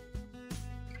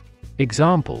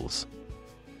 Examples: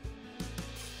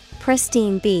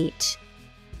 Pristine beach.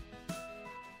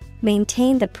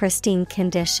 Maintain the pristine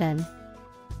condition.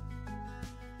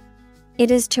 It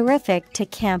is terrific to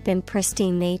camp in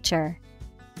pristine nature.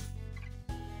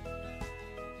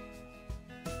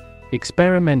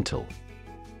 Experimental.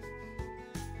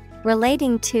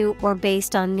 Relating to or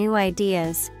based on new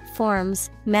ideas,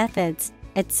 forms, methods,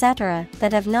 etc.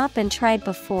 that have not been tried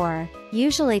before,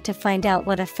 usually to find out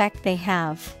what effect they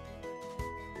have.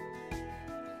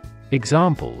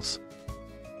 Examples: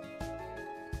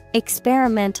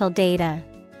 Experimental data.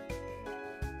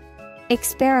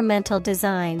 Experimental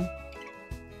design.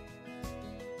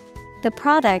 The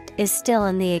product is still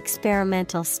in the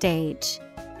experimental stage.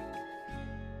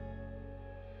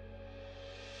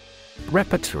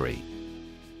 Repertory.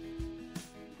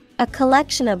 A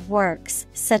collection of works,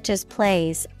 such as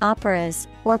plays, operas,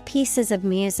 or pieces of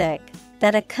music,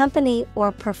 that a company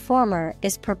or performer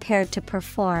is prepared to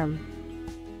perform.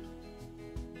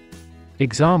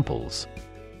 Examples: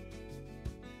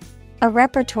 A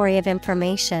repertory of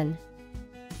information.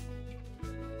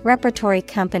 Repertory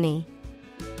company.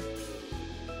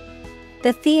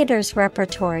 The theater's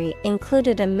repertory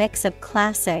included a mix of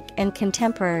classic and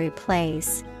contemporary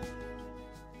plays.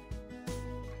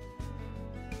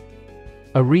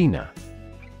 Arena.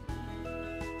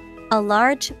 A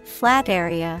large, flat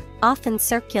area, often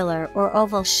circular or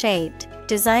oval-shaped,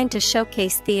 designed to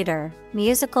showcase theater,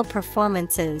 musical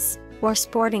performances, or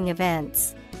sporting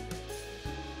events.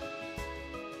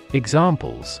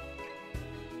 Examples: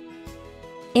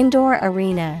 Indoor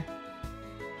arena.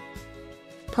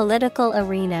 Political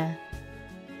arena.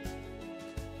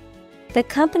 The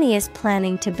company is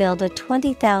planning to build a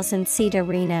 20,000-seat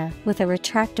arena with a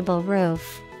retractable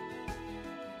roof.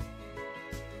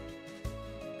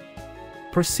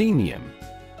 Proscenium.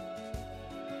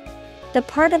 The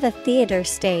part of a theater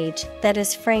stage that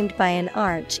is framed by an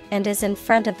arch and is in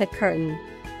front of the curtain.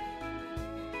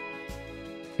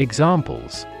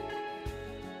 Examples: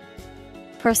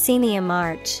 Proscenium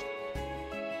arch.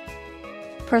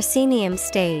 Proscenium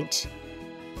stage.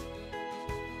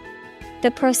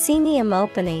 The proscenium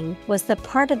opening was the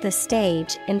part of the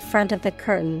stage in front of the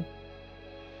curtain.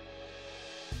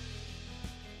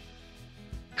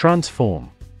 Transform.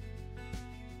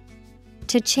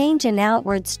 To change an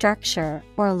outward structure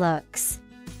or looks.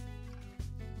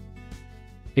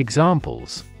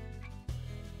 Examples: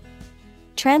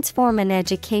 Transform an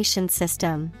education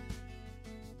system.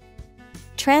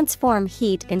 Transform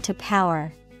heat into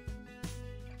power.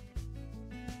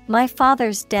 My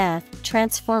father's death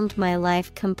transformed my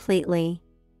life completely.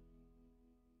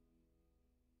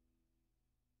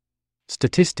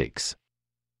 Statistics.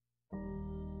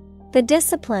 The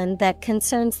discipline that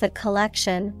concerns the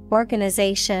collection,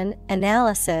 organization,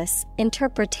 analysis,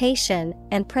 interpretation,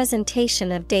 and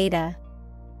presentation of data.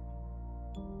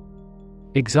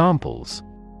 Examples: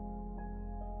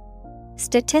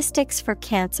 Statistics for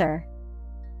cancer.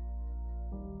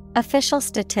 Official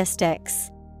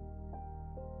statistics.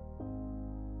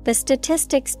 The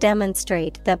statistics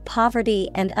demonstrate that poverty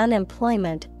and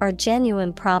unemployment are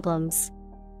genuine problems.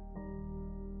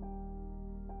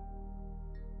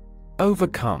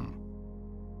 Overcome.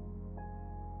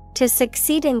 To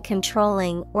succeed in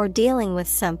controlling or dealing with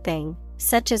something,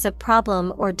 such as a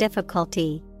problem or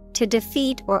difficulty. To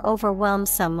defeat or overwhelm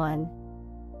someone.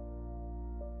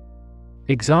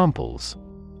 Examples: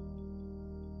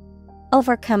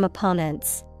 Overcome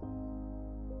opponents.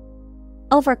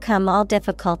 Overcome all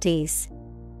difficulties.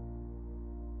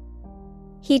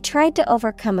 He tried to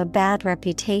overcome a bad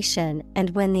reputation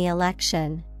and win the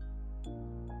election.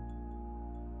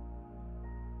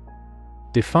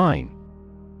 Define.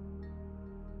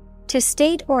 To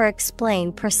state or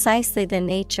explain precisely the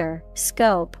nature,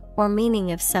 scope, or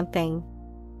meaning of something.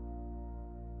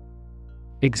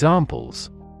 Examples: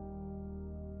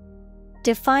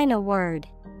 Define a word.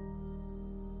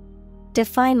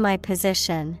 Define my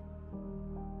position.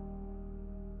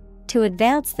 To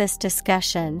advance this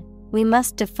discussion, we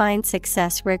must define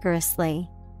success rigorously.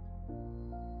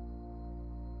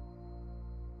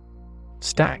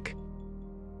 Stack.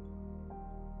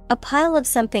 A pile of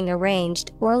something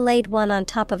arranged or laid one on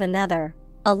top of another.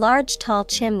 A large tall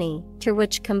chimney through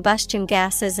which combustion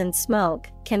gases and smoke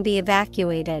can be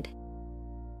evacuated.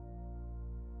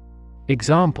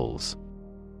 Examples: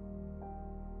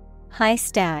 high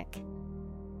stack.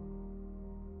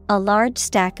 A large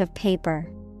stack of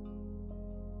paper.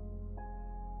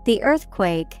 The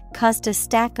earthquake caused a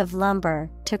stack of lumber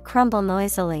to crumble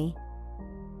noisily.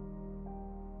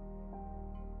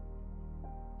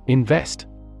 Invest.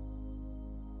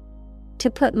 To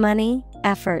put money,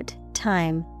 effort,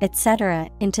 time, etc.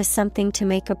 into something to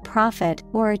make a profit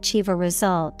or achieve a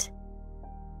result.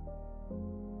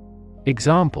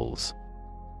 Examples: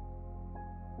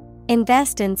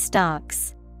 invest in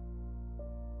stocks.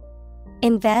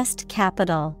 Invest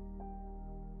capital.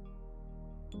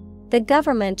 The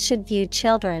government should view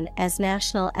children as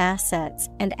national assets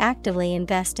and actively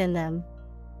invest in them.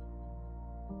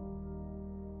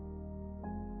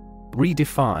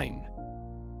 Redefine.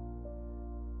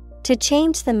 To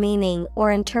change the meaning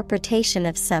or interpretation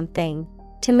of something,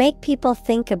 to make people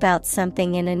think about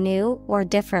something in a new or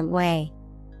different way.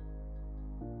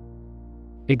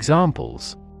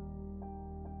 Examples: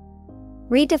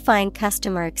 redefine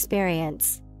customer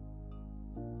experience.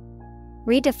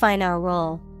 Redefine our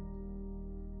role.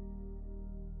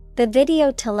 The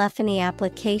video telephony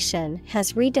application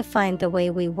has redefined the way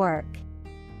we work.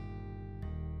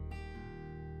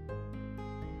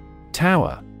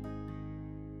 Tower.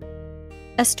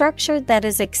 A structure that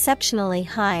is exceptionally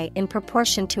high in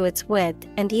proportion to its width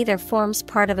and either forms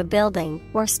part of a building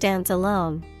or stands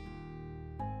alone.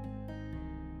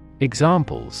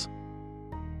 Examples: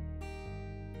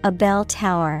 a bell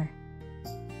tower.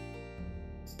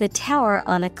 The tower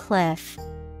on a cliff.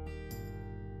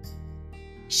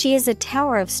 She is a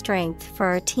tower of strength for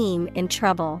our team in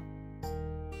trouble.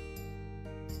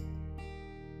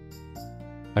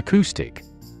 Acoustic.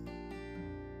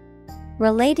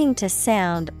 Relating to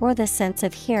sound or the sense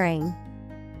of hearing.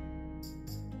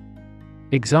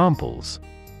 Examples: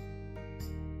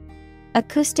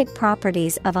 acoustic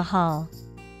properties of a hall.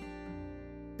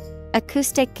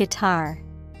 Acoustic guitar.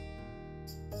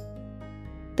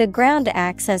 The ground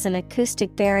acts as an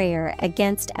acoustic barrier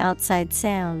against outside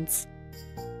sounds.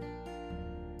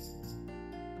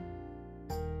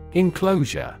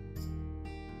 Enclosure.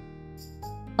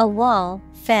 A wall,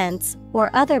 fence, or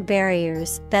other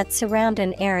barriers that surround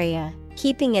an area,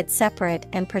 keeping it separate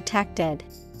and protected.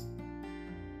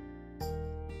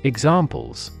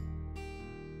 Examples: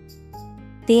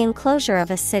 the enclosure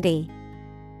of a city.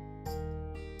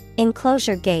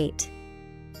 Enclosure gate.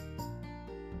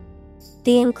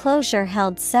 The enclosure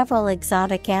held several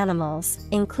exotic animals,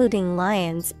 including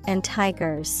lions and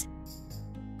tigers.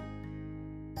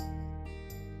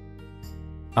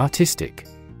 Artistic.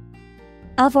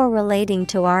 Of or relating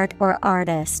to art or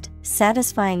artist,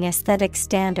 satisfying aesthetic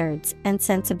standards and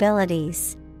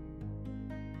sensibilities.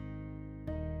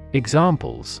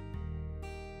 Examples: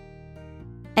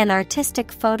 an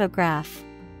artistic photograph.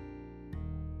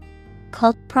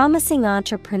 Promising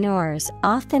entrepreneurs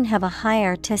often have a high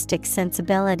artistic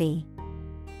sensibility.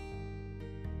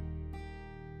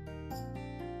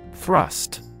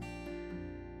 Thrust.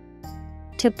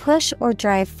 To push or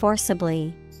drive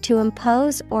forcibly, to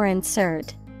impose or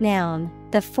insert. Noun,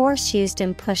 the force used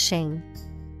in pushing.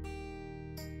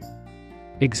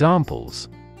 Examples: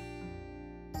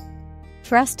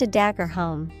 thrust a dagger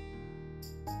home.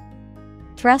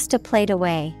 Thrust a plate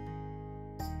away.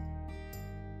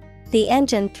 The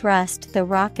engine thrust the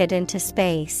rocket into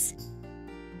space.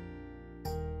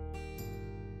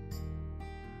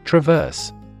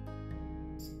 Traverse.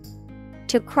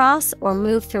 To cross or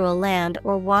move through a land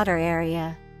or water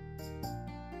area.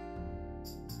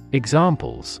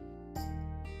 Examples: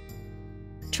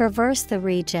 traverse the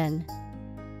region.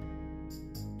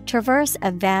 Traverse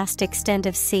a vast extent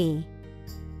of sea.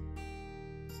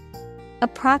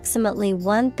 Approximately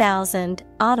 1,000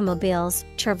 automobiles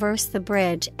traverse the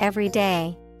bridge every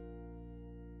day.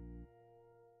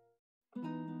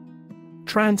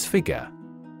 Transfigure.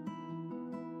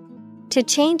 To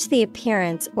change the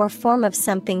appearance or form of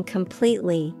something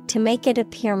completely, to make it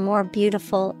appear more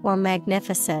beautiful or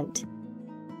magnificent.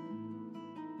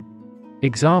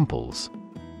 Examples: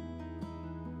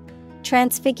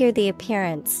 transfigure the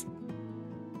appearance.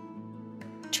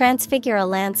 Transfigure a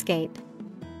landscape.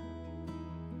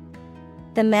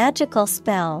 The magical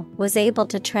spell was able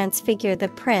to transfigure the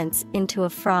prince into a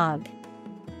frog.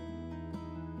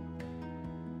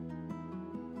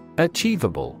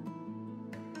 Achievable.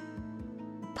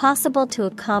 Possible to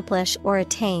accomplish or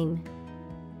attain.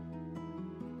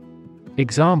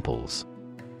 Examples: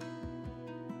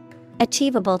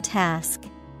 achievable task.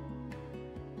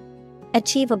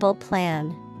 Achievable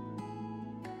plan.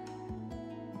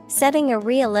 Setting a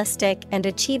realistic and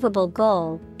achievable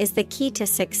goal is the key to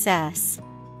success.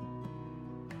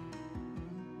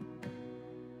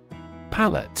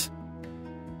 Palette.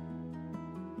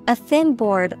 A thin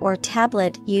board or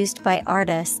tablet used by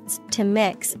artists to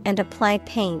mix and apply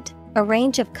paint, a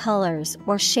range of colors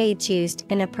or shades used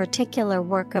in a particular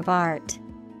work of art.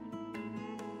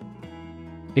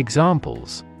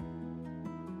 Examples: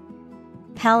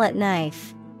 Palette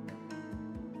knife,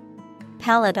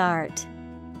 palette art.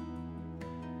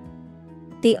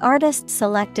 The artist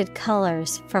selected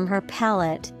colors from her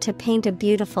palette to paint a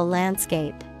beautiful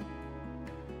landscape.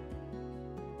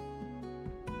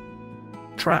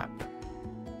 Trap.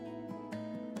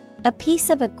 A piece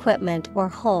of equipment or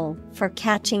hole for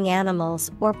catching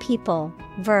animals or people.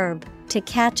 Verb, to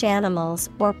catch animals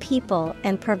or people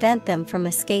and prevent them from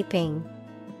escaping.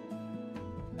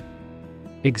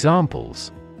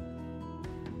 Examples: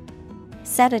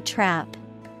 Set a trap,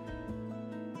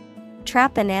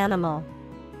 trap an animal.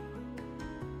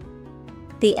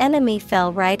 The enemy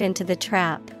fell right into the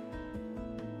trap.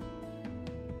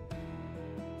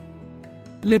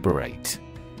 Liberate.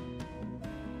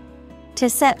 To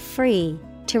set free,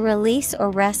 to release or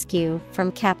rescue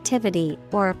from captivity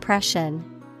or oppression.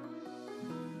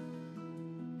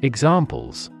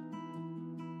 Examples: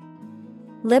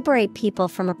 Liberate people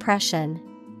from oppression.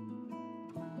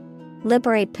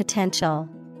 Liberate potential.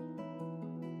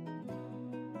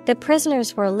 The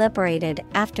prisoners were liberated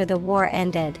after the war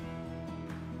ended.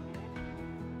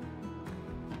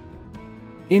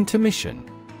 Intermission.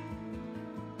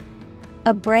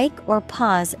 A break or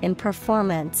pause in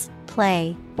performance,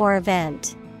 play, or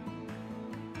event.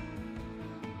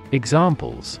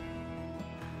 Examples: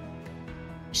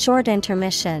 Short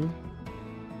intermission.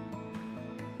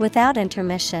 Without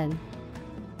intermission.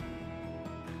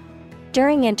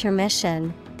 During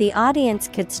intermission, the audience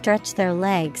could stretch their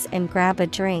legs and grab a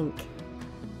drink.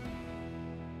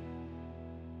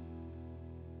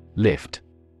 Lift.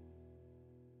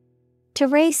 To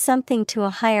raise something to a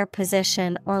higher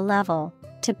position or level,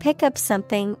 to pick up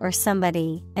something or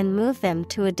somebody and move them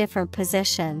to a different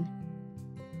position.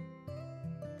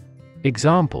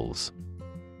 Examples: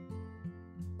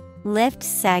 Lift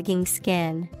sagging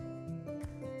skin.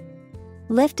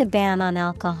 Lift a ban on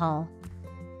alcohol.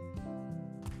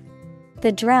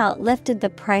 The drought lifted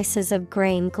the prices of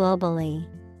grain globally.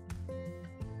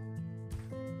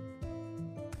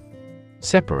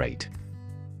 Separate.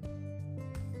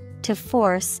 To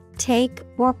force, take,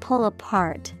 or pull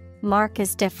apart, mark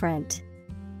as different.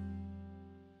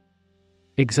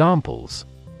 Examples: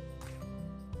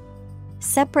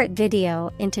 Separate video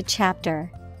into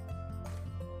chapter.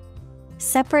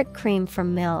 Separate cream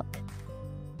from milk.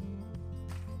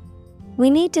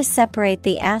 We need to separate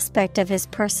the aspect of his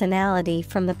personality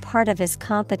from the part of his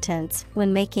competence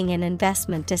when making an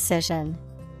investment decision.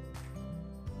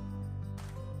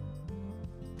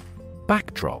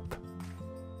 Backdrop.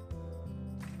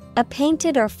 A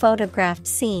painted or photographed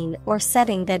scene or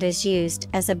setting that is used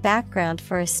as a background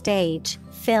for a stage,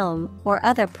 film, or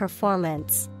other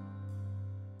performance.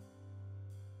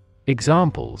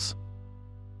 Examples: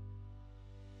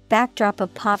 Backdrop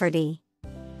of poverty.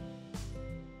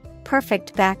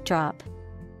 Perfect backdrop.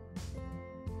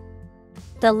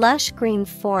 The lush green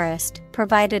forest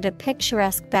provided a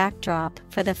picturesque backdrop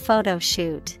for the photo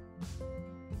shoot.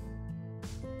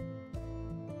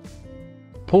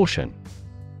 Portion.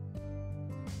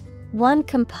 One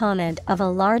component of a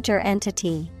larger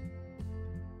entity.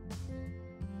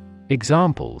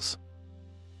 Examples: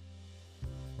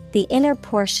 The inner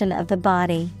portion of the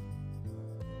body.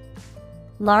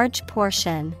 Large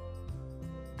portion.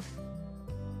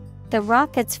 The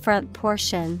rocket's front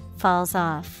portion falls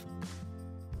off.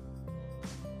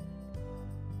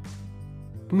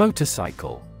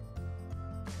 Motorcycle.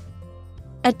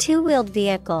 A two-wheeled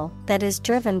vehicle that is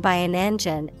driven by an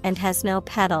engine and has no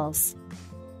pedals.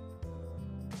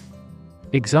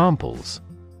 Examples: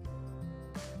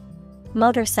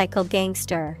 Motorcycle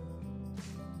gangster.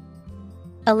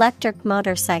 Electric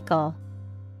motorcycle.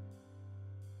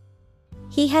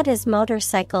 He had his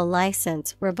motorcycle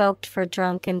license revoked for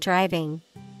drunken driving.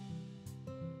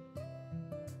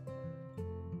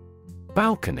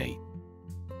 Balcony.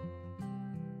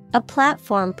 A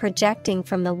platform projecting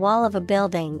from the wall of a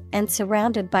building and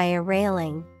surrounded by a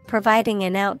railing, providing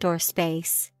an outdoor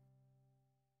space.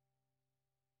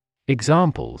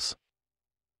 Examples: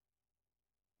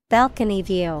 Balcony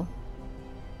view.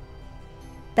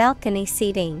 Balcony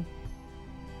seating.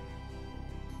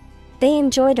 They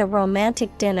enjoyed a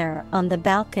romantic dinner on the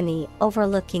balcony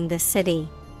overlooking the city.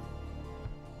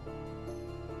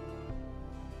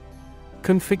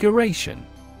 Configuration.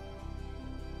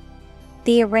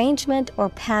 The arrangement or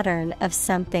pattern of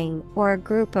something or a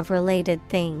group of related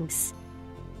things.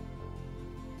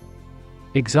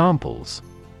 Examples: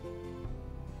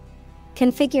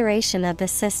 Configuration of the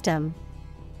system.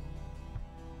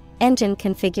 Engine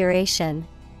configuration.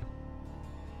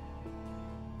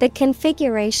 The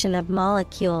configuration of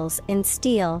molecules in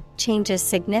steel changes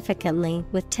significantly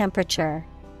with temperature.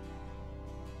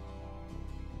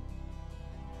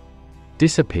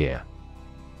 Disappear.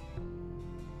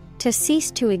 To cease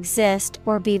to exist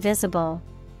or be visible.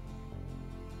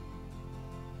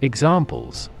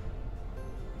 Examples: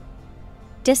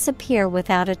 disappear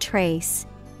without a trace.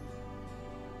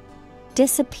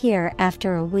 Disappear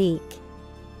after a week.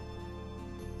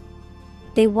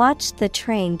 They watched the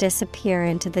train disappear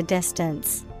into the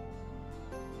distance.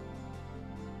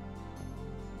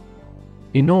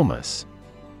 Enormous.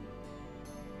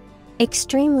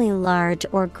 Extremely large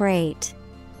or great.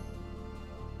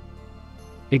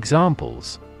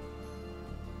 Examples: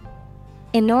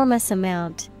 enormous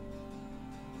amount.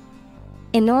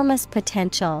 Enormous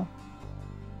potential.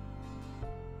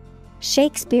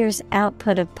 Shakespeare's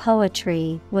output of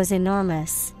poetry was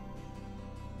enormous.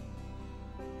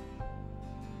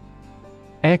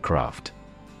 Aircraft.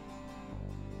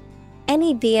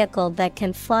 Any vehicle that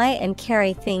can fly and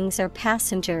carry things or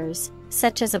passengers,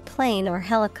 such as a plane or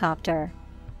helicopter.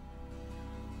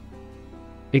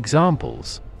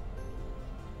 Examples: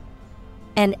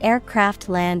 an aircraft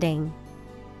landing.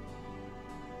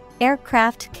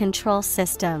 Aircraft control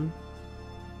system.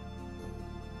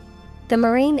 The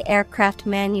marine aircraft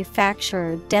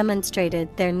manufacturer demonstrated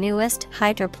their newest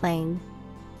hydroplane.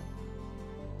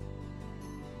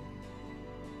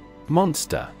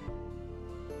 Monster.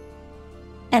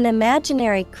 An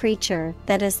imaginary creature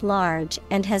that is large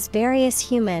and has various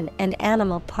human and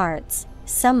animal parts,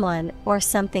 someone or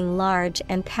something large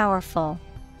and powerful.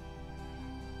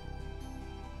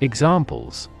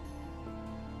 Examples: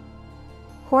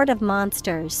 horde of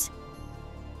monsters.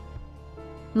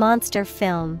 Monster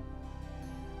film.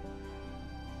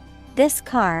 This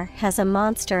car has a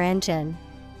monster engine.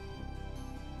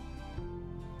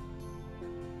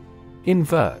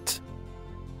 Invert.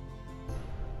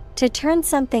 To turn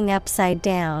something upside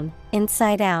down,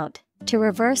 inside out, to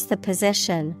reverse the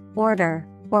position, order,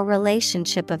 or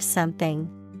relationship of something.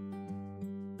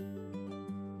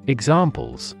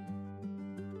 Examples: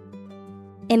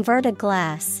 invert a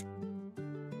glass.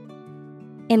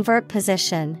 Invert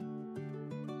position.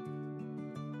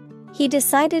 He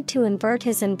decided to invert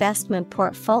his investment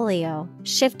portfolio,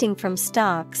 shifting from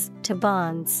stocks to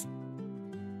bonds.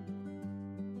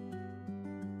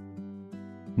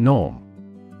 Norm.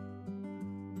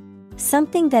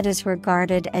 Something that is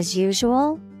regarded as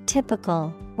usual,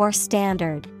 typical, or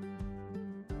standard.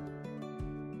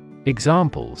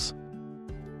 Examples: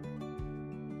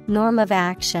 norm of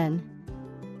action.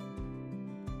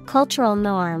 Cultural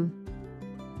norm.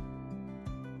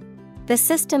 The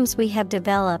systems we have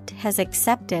developed has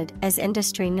accepted as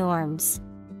industry norms.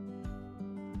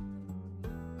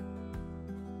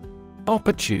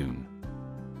 Opportune.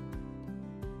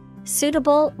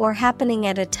 Suitable or happening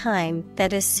at a time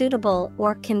that is suitable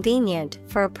or convenient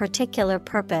for a particular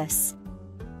purpose.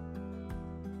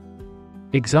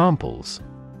 Examples: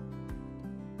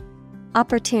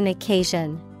 opportune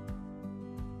occasion.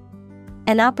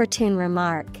 An opportune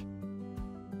remark.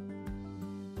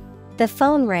 The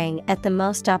phone rang at the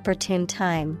most opportune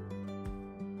time.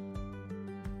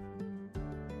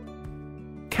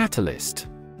 Catalyst.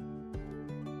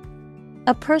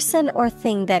 A person or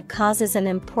thing that causes an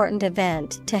important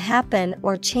event to happen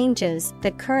or changes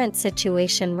the current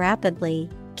situation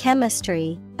rapidly.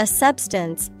 Chemistry, a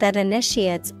substance that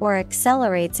initiates or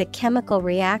accelerates a chemical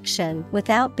reaction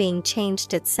without being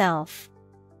changed itself.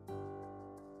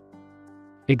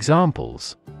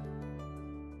 Examples: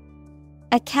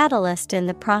 a catalyst in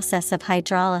the process of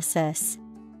hydrolysis.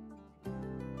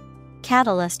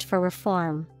 Catalyst for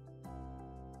reform.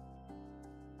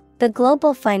 The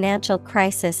global financial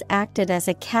crisis acted as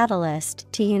a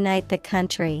catalyst to unite the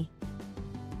country.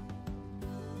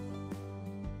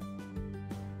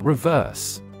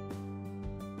 Reverse.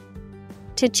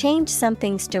 To change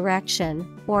something's direction,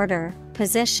 order,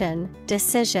 position,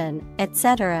 decision,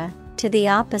 etc., to the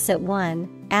opposite one,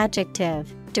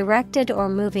 adjective, directed or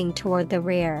moving toward the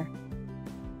rear.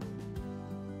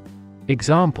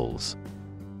 Examples: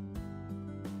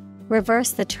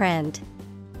 reverse the trend.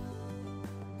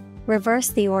 Reverse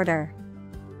the order.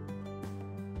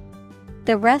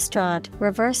 The restaurant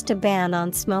reversed a ban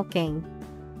on smoking.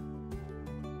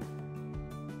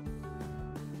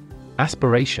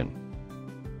 Aspiration.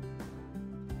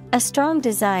 A strong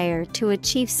desire to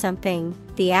achieve something,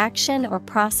 the action or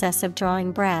process of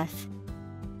drawing breath.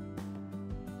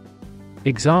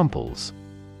 Examples: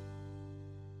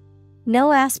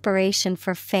 no aspiration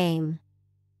for fame.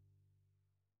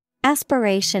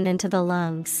 Aspiration into the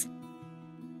lungs.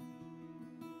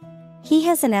 He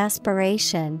has an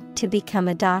aspiration to become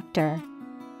a doctor.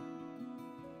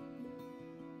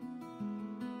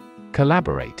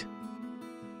 Collaborate.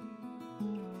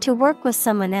 To work with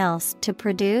someone else to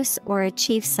produce or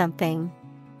achieve something.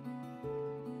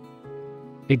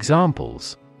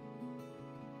 Examples: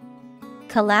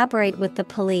 Collaborate with the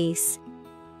police.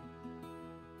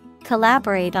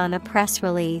 Collaborate on a press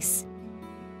release.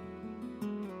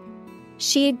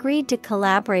 She agreed to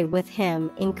collaborate with him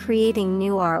in creating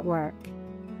new artwork.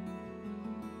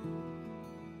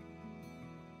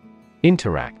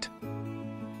 Interact.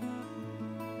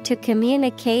 To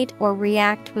communicate or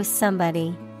react with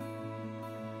somebody.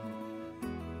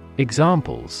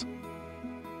 Examples: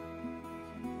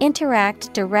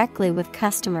 Interact directly with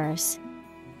customers.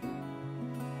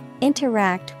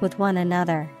 Interact with one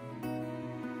another.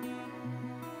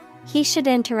 He should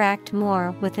interact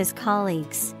more with his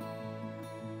colleagues.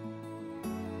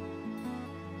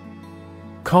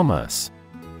 Commerce.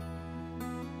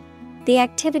 The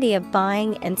activity of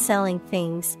buying and selling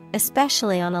things,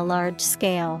 especially on a large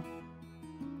scale.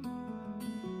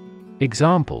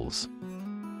 Examples: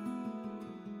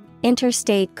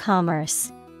 Interstate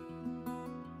commerce.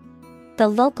 The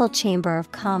local chamber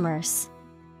of commerce.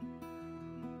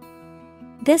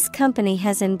 This company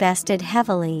has invested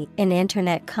heavily in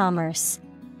internet commerce.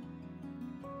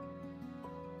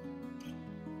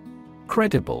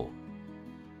 Credible.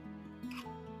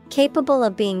 Capable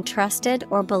of being trusted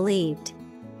or believed.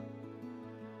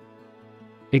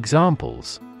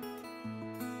 Examples: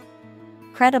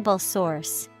 Credible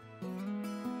source.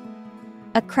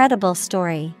 A credible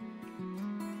story.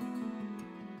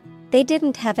 They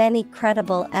didn't have any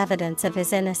credible evidence of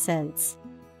his innocence.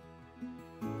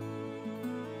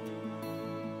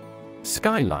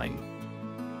 Skyline.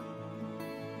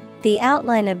 The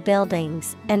outline of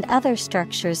buildings and other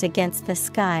structures against the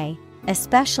sky,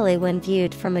 especially when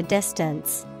viewed from a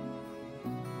distance.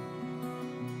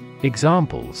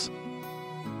 Examples: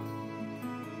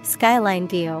 Skyline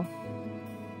view.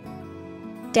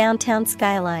 Downtown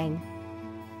skyline.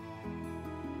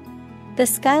 The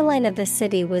skyline of the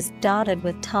city was dotted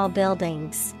with tall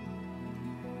buildings.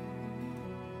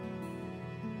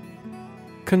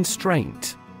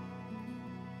 Constraint.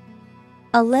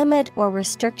 A limit or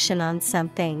restriction on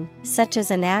something, such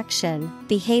as an action,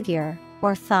 behavior,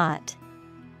 or thought.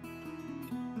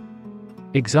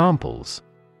 Examples: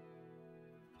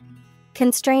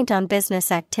 Constraint on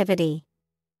business activity.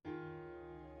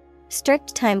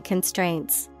 Strict time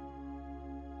constraints.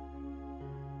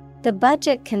 The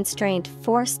budget constraint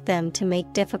forced them to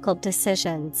make difficult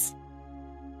decisions.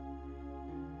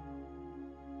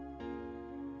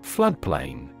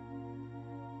 Floodplain.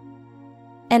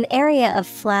 An area of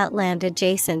flat land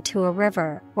adjacent to a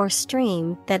river or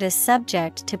stream that is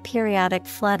subject to periodic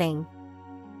flooding.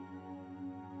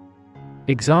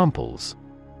 Examples: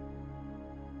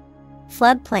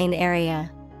 Floodplain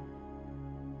area.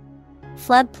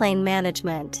 Floodplain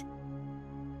management.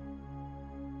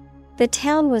 The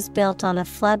town was built on a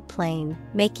floodplain,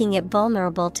 making it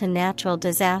vulnerable to natural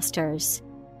disasters.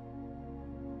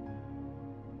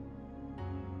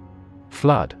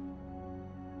 Flood.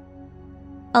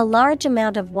 A large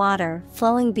amount of water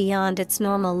flowing beyond its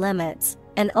normal limits,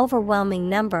 an overwhelming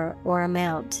number or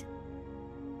amount.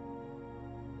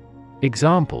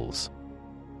 Examples: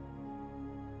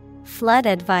 Flood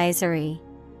advisory.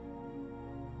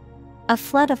 A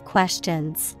flood of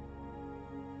questions.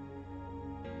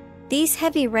 These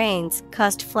heavy rains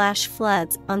caused flash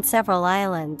floods on several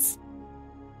islands.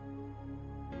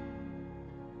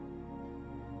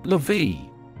 Levee.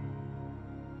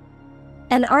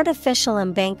 An artificial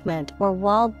embankment or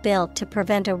wall built to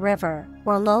prevent a river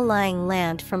or low-lying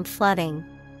land from flooding.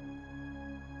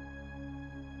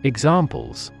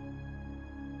 Examples: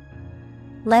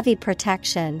 Levee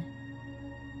protection.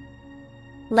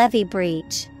 Levee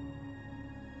breach.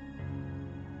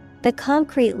 The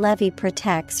concrete levee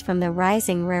protects from the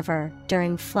rising river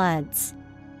during floods.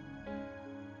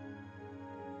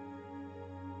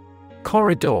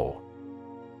 Corridor.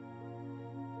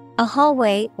 A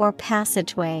hallway or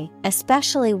passageway,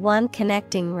 especially one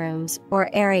connecting rooms or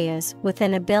areas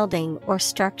within a building or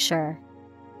structure.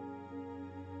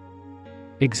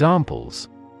 Examples: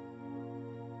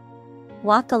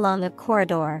 Walk along a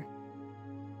corridor.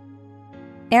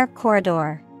 Air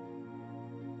corridor.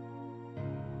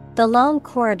 The long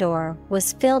corridor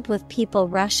was filled with people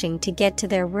rushing to get to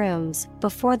their rooms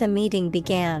before the meeting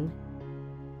began.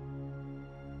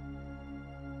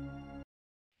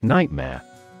 Nightmare.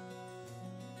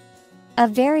 A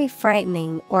very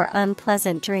frightening or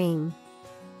unpleasant dream.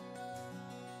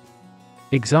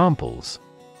 Examples: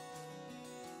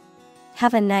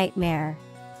 have a nightmare.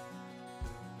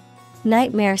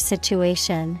 Nightmare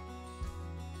situation.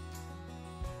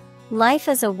 Life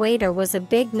as a waiter was a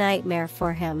big nightmare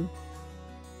for him.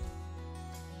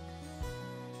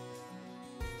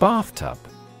 Bathtub.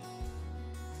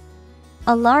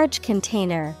 A large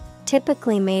container,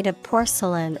 typically made of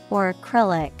porcelain or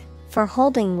acrylic, for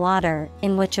holding water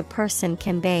in which a person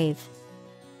can bathe.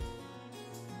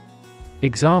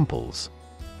 Examples: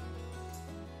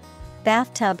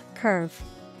 bathtub curve.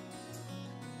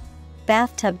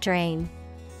 Bathtub drain.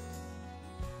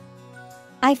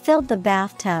 I filled the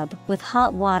bathtub with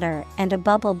hot water and a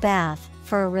bubble bath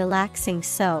for a relaxing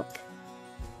soak.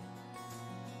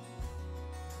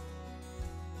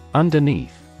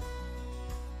 Underneath.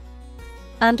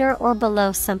 Under or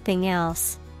below something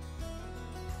else.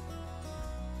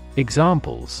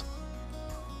 Examples: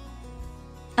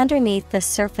 underneath the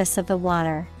surface of the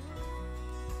water.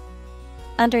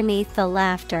 Underneath the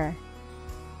laughter.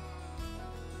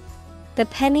 The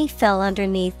penny fell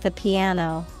underneath the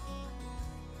piano.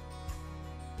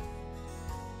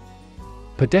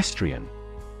 Pedestrian.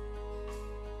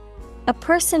 A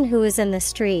person who is in the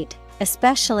street,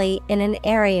 especially in an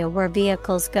area where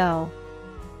vehicles go.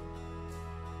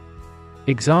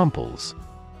 Examples: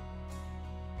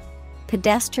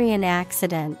 pedestrian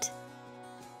accident.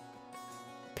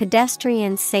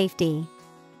 Pedestrian safety.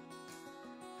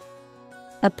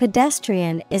 A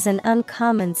pedestrian is an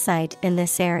uncommon sight in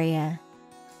this area.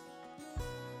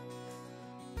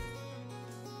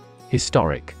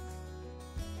 Historic.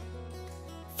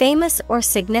 Famous or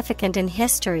significant in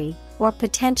history, or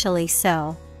potentially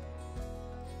so.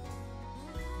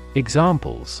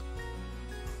 Examples: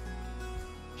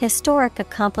 historic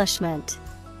accomplishment.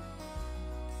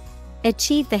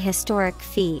 Achieve the historic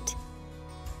feat.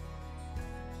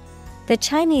 The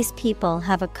Chinese people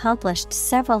have accomplished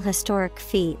several historic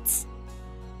feats.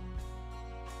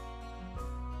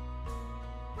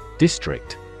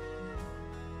 District.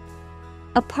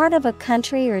 A part of a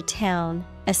country or town,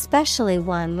 especially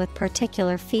one with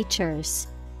particular features.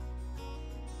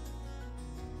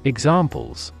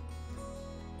 Examples: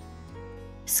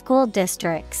 school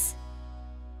districts.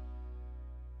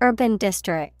 Urban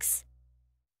districts.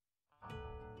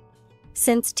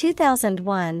 Since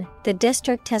 2001, the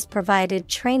district has provided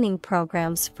training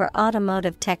programs for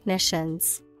automotive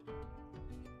technicians.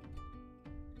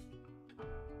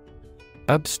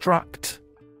 Obstruct.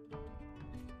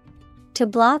 To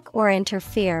block or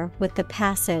interfere with the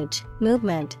passage,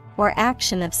 movement, or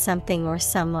action of something or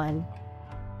someone.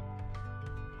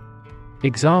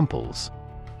 Examples: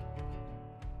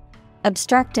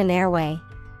 obstruct an airway.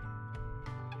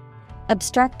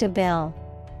 Obstruct a bill.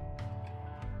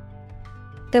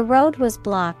 The road was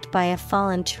blocked by a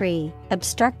fallen tree,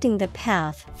 obstructing the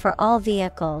path for all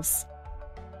vehicles.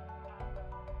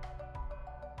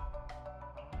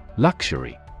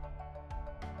 Luxury.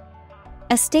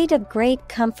 A state of great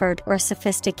comfort or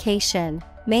sophistication,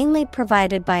 mainly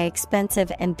provided by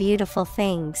expensive and beautiful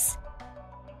things.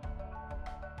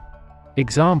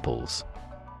 Examples: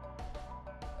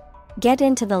 get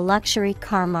into the luxury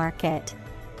car market.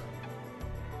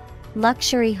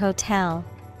 Luxury hotel.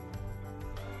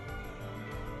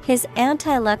 His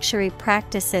anti-luxury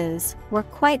practices were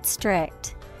quite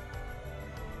strict.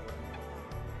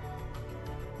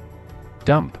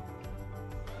 Dump.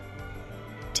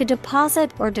 To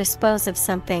deposit or dispose of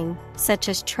something, such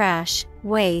as trash,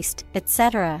 waste,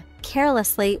 etc.,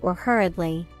 carelessly or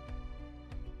hurriedly.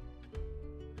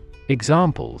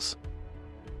 Examples: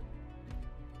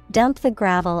 dump the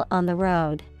gravel on the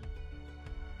road.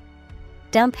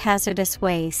 Dump hazardous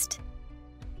waste.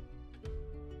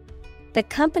 The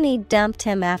company dumped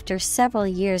him after several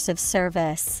years of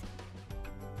service.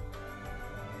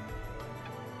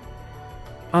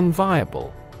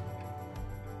 Unviable.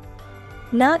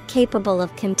 Not capable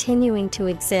of continuing to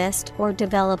exist or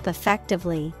develop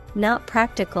effectively, not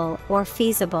practical or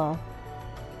feasible.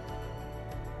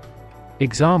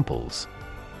 Examples: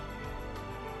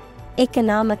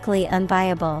 economically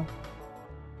unviable.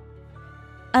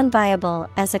 Unviable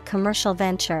as a commercial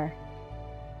venture.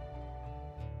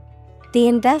 The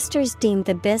investors deemed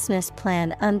the business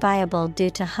plan unviable due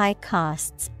to high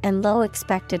costs and low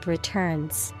expected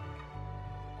returns.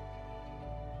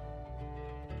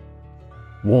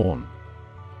 Warn.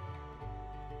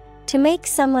 To make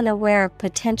someone aware of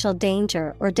potential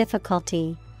danger or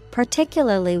difficulty,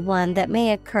 particularly one that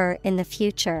may occur in the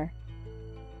future.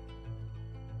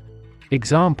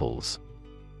 Examples: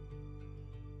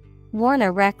 warn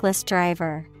a reckless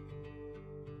driver.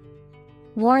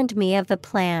 Warned me of the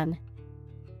plan.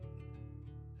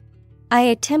 I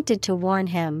attempted to warn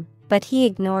him, but he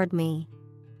ignored me.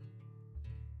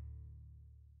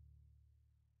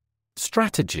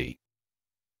 Strategy.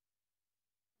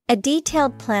 A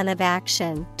detailed plan of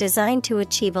action designed to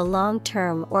achieve a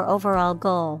long-term or overall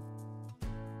goal.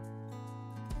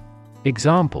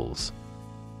 Examples: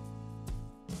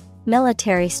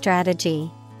 military strategy.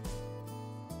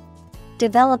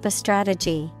 Develop a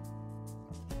strategy.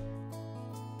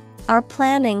 Our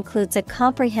plan includes a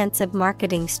comprehensive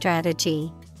marketing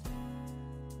strategy.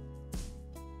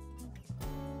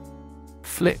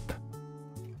 Flip.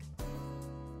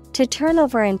 To turn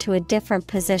over into a different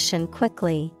position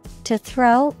quickly, to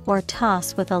throw or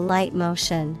toss with a light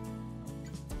motion.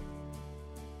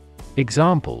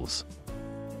 Examples: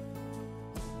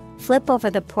 flip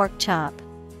over the pork chop.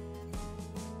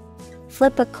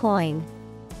 Flip a coin.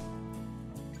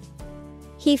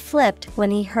 He flipped when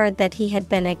he heard that he had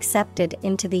been accepted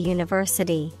into the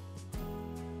university.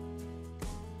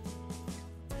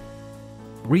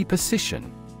 Reposition.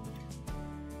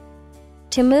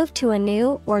 To move to a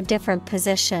new or different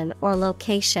position or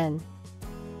location.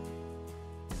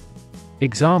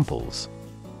 Examples: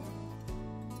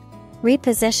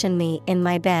 reposition me in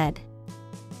my bed.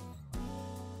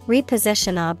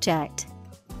 Reposition object.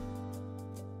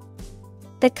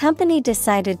 The company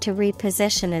decided to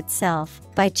reposition itself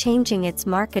by changing its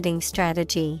marketing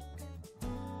strategy.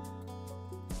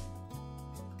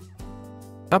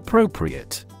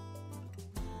 Appropriate.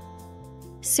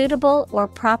 Suitable or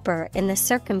proper in the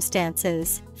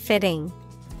circumstances, fitting.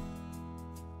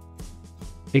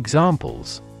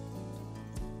 Examples: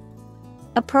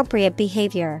 appropriate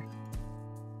behavior.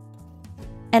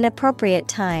 An appropriate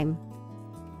time.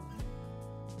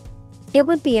 It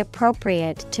would be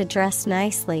appropriate to dress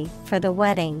nicely for the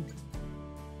wedding.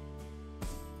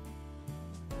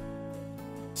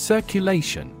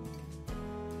 Circulation.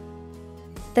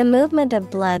 The movement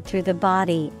of blood through the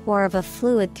body or of a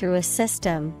fluid through a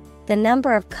system, the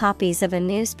number of copies of a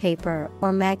newspaper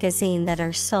or magazine that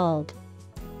are sold.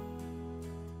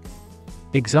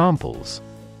 Examples: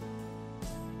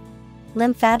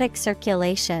 lymphatic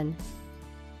circulation.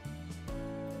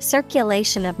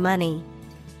 Circulation of money.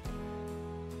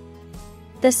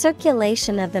 The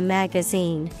circulation of the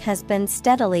magazine has been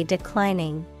steadily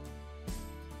declining.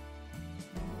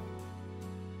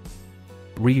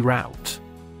 Reroute.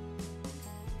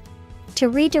 To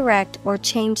redirect or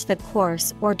change the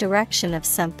course or direction of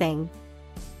something.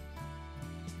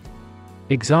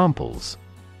 Examples: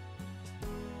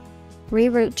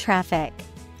 reroute traffic.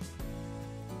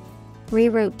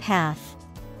 Reroute path.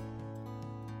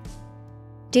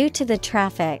 Due to the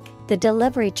traffic, the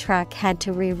delivery truck had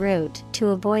to reroute to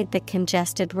avoid the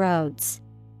congested roads.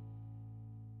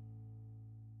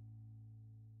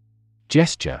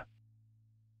 Gesture.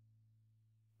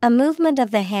 A movement of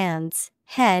the hands,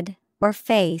 head, or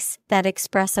face that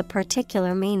express a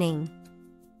particular meaning.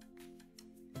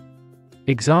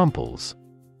 Examples: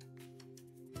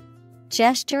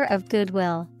 gesture of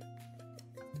goodwill.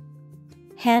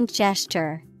 Hand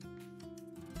gesture.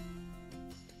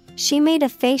 She made a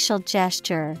facial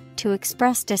gesture to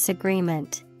express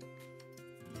disagreement.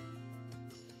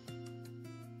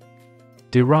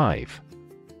 Derive.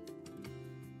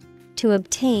 To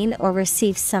obtain or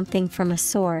receive something from a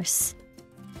source.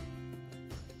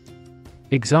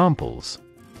 Examples: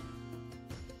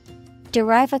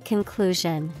 derive a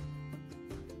conclusion.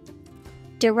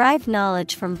 Derive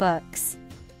knowledge from books.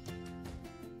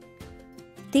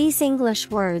 These English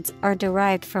words are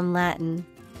derived from Latin.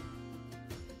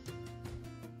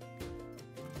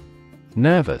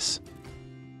 Nervous.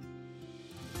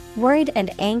 Worried and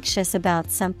anxious about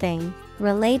something,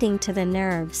 relating to the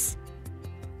nerves.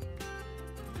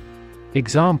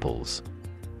 Examples: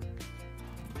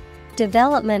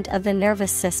 development of the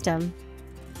nervous system.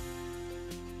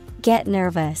 Get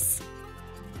nervous.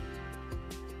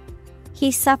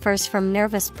 He suffers from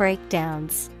nervous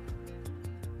breakdowns.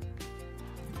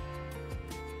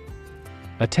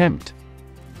 Attempt.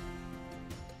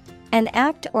 An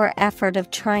act or effort of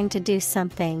trying to do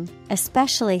something,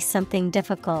 especially something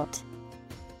difficult.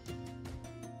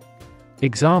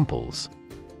 Examples: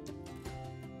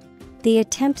 the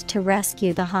attempt to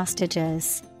rescue the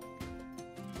hostages.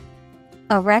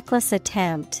 A reckless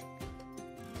attempt.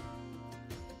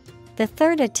 The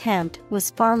third attempt was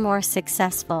far more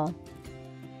successful.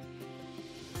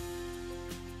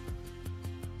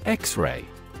 X-ray.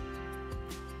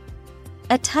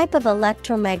 A type of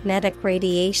electromagnetic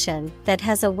radiation that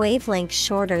has a wavelength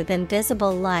shorter than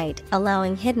visible light,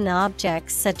 allowing hidden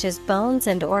objects such as bones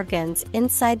and organs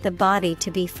inside the body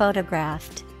to be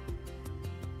photographed.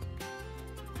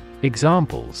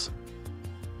 Examples: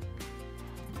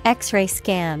 X-ray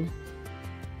scan.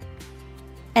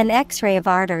 An X-ray of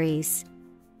arteries.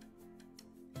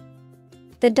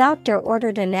 The doctor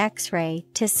ordered an X-ray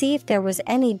to see if there was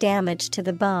any damage to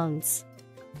the bones.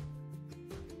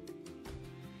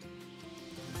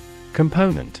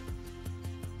 Component.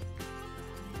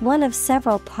 One of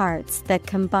several parts that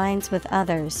combines with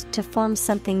others to form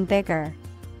something bigger.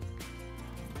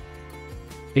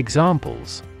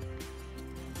 Examples.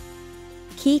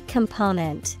 Key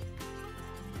component.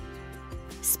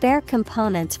 Spare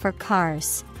components for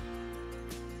cars.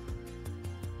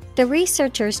 The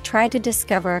researchers try to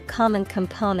discover a common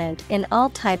component in all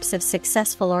types of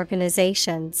successful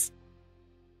organizations.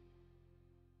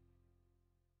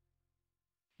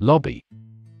 Lobby.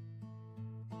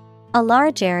 A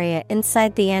large area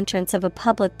inside the entrance of a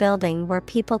public building where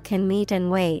people can meet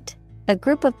and wait. A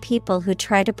group of people who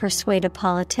try to persuade a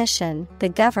politician, the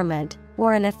government,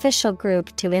 or an official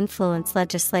group to influence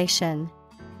legislation.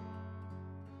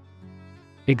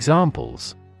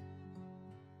 Examples.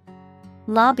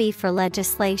 Lobby for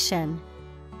legislation.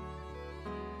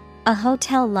 A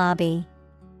hotel lobby.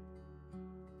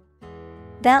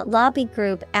 That lobby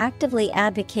group actively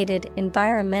advocated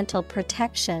environmental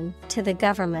protection to the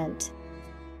government.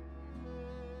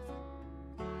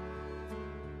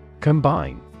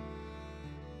 Combine.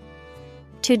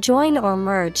 To join or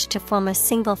merge to form a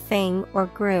single thing or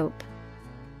group.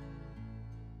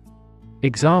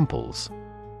 Examples.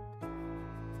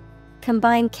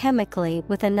 Combine chemically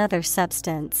with another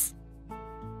substance.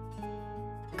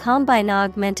 Combine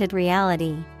augmented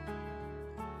reality.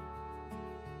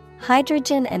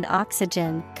 Hydrogen and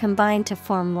oxygen combine to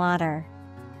form water.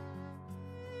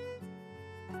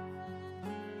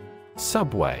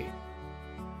 Subway.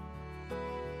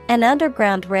 An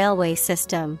underground railway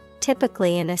system,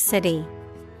 typically in a city.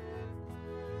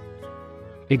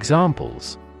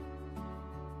 Examples.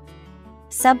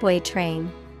 Subway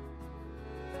train.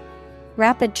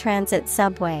 Rapid transit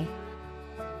subway.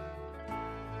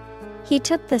 He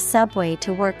took the subway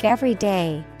to work every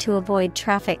day to avoid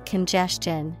traffic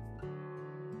congestion.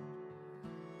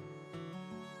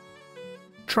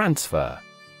 Transfer.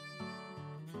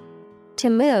 To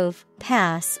move,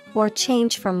 pass, or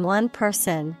change from one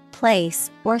person,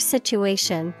 place, or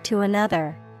situation to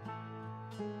another.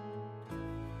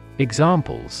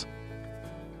 Examples.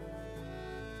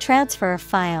 Transfer a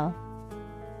file.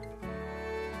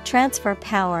 Transfer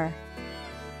power.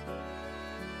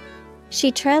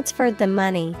 She transferred the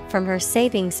money from her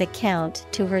savings account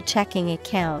to her checking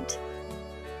account.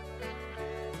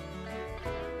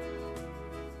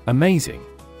 Amazing.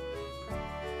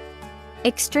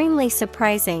 Extremely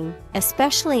surprising,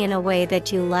 especially in a way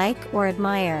that you like or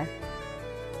admire.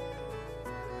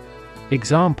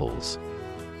 Examples.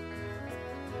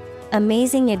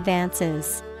 Amazing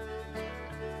advances.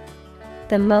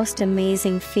 The most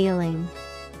amazing feeling.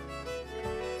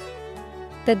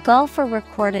 The golfer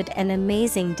recorded an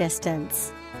amazing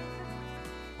distance.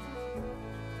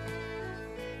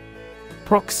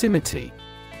 Proximity.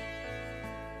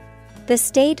 The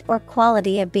state or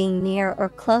quality of being near or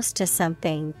close to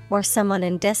something, or someone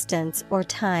in distance or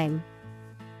time.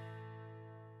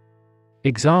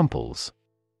 Examples.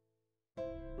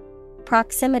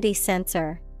 Proximity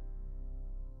sensor.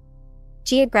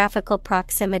 Geographical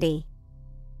proximity.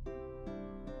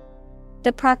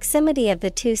 The proximity of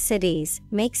the two cities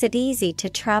makes it easy to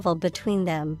travel between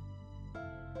them.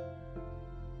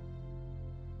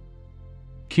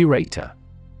 Curator.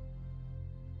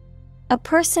 A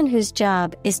person whose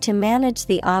job is to manage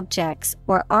the objects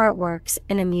or artworks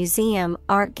in a museum,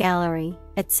 art gallery,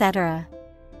 etc.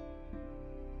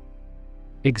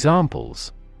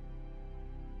 Examples.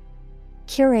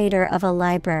 Curator of a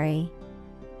library.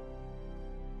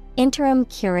 Interim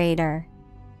curator.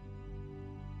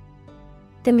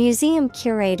 The museum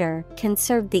curator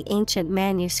conserved the ancient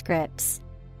manuscripts.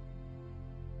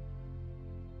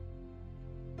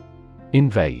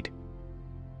 Invade.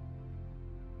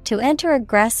 To enter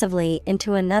aggressively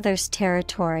into another's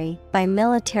territory by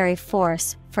military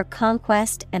force for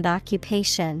conquest and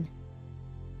occupation.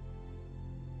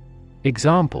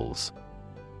 Examples.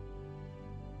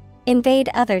 Invade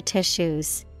other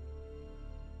tissues.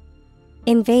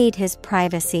 Invade his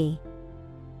privacy.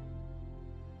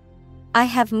 I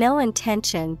have no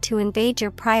intention to invade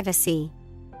your privacy.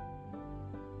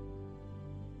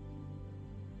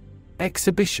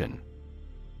 Exhibition.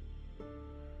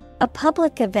 A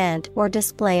public event or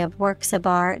display of works of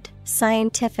art,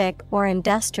 scientific or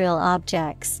industrial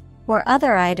objects, or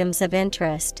other items of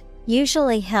interest,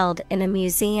 usually held in a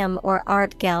museum or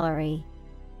art gallery.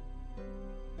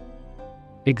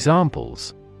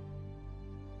 Examples.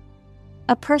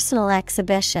 A personal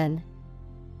exhibition.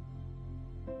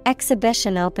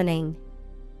 Exhibition opening.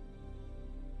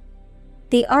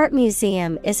 The art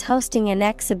museum is hosting an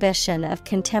exhibition of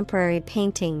contemporary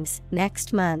paintings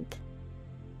next month.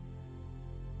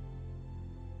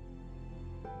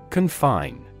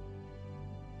 Confine.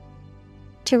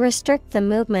 To restrict the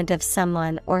movement of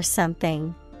someone or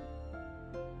something.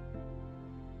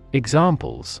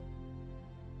 Examples: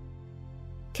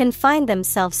 confine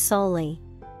themselves solely.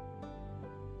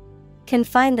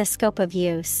 Confine the scope of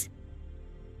use.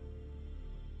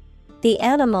 The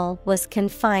animal was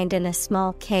confined in a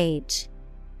small cage.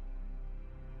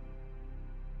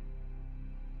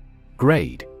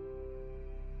 Grade.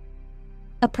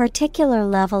 A particular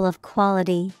level of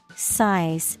quality,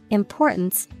 size,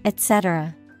 importance,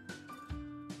 etc.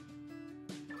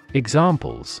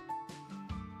 Examples: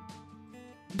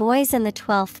 boys in the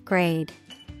 12th grade.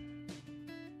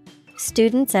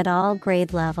 Students at all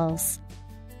grade levels.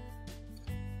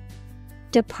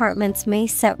 Departments may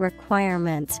set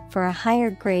requirements for a higher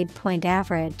grade point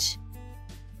average.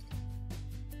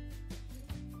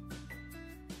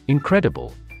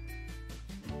 Incredible.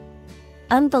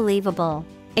 Unbelievable,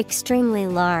 extremely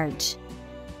large.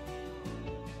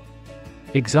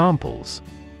 Examples: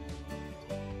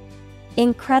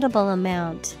 incredible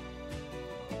amount.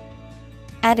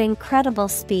 At incredible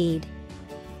speed.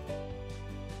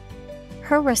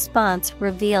 Her response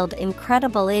revealed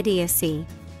incredible idiocy.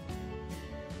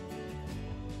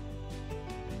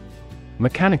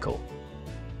 Mechanical.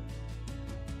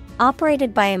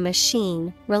 Operated by a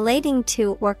machine, relating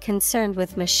to or concerned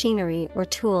with machinery or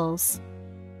tools.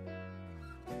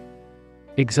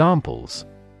 Examples: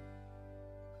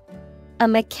 a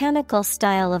mechanical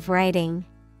style of writing.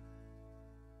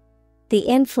 The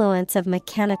influence of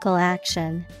mechanical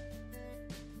action.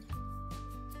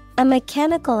 A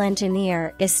mechanical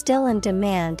engineer is still in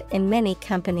demand in many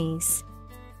companies.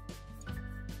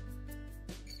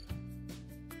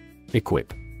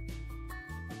 Equip.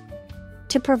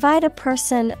 To provide a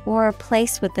person or a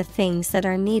place with the things that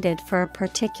are needed for a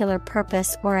particular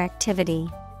purpose or activity.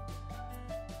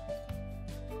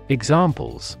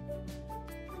 Examples: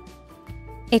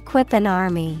 equip an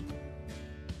army.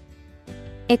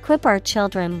 Equip our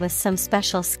children with some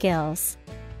special skills.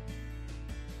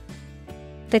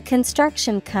 The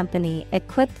construction company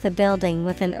equipped the building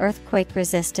with an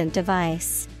earthquake-resistant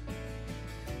device.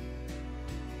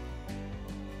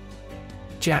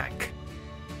 Jack.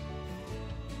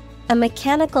 A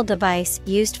mechanical device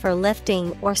used for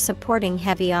lifting or supporting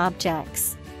heavy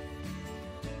objects.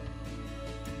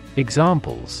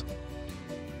 Examples: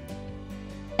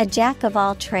 a jack of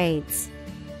all trades.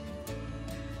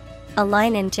 A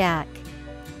line and jack.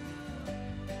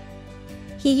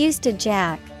 He used a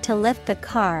jack to lift the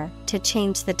car to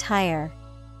change the tire.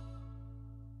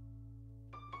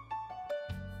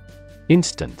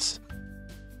 Instance.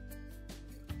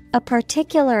 A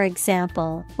particular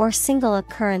example or single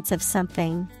occurrence of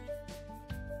something.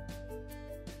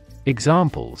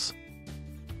 Examples: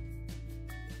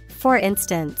 for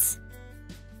instance.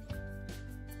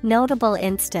 Notable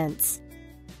instance.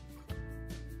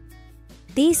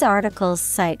 These articles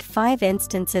cite 5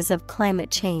 instances of climate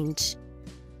change.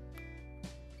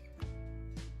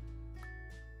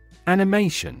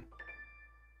 Animation.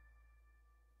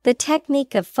 The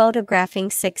technique of photographing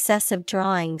successive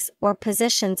drawings or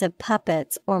positions of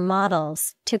puppets or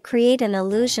models to create an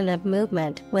illusion of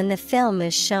movement when the film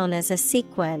is shown as a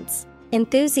sequence.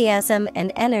 Enthusiasm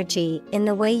and energy in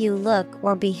the way you look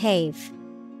or behave.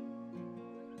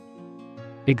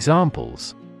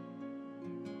 Examples: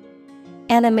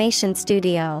 animation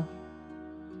studio.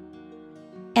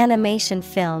 Animation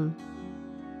film.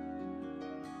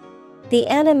 The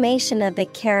animation of the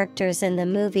characters in the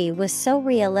movie was so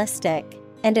realistic,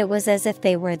 and it was as if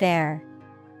they were there.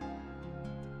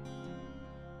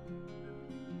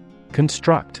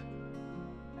 Construct.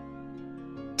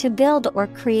 To build or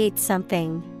create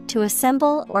something, to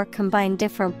assemble or combine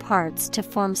different parts to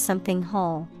form something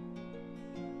whole.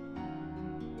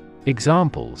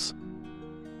 Examples: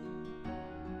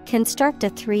 construct a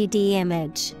 3D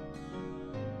image.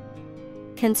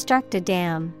 Construct a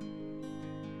dam.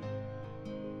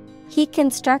 He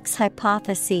constructs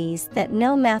hypotheses that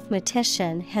no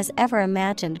mathematician has ever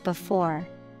imagined before.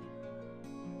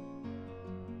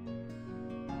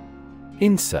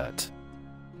 Insert.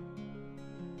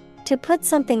 To put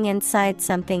something inside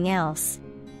something else.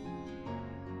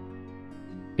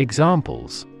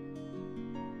 Examples: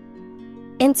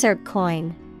 insert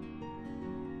coin.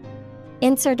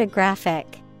 Insert a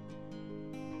graphic.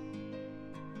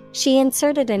 She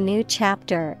inserted a new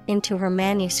chapter into her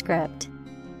manuscript.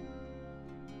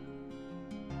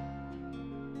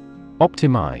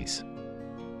 Optimize.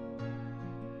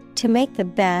 to make the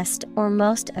best or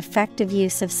most effective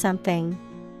use of something.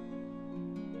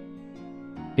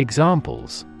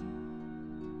 Examples: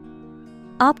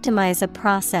 Optimize a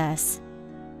process.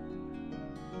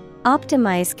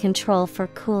 Optimize control for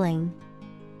cooling.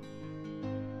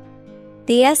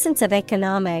 The essence of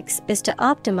economics is to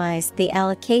optimize the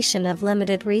allocation of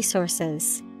limited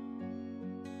resources.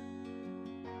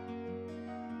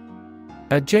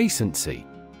 Adjacency.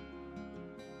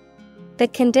 The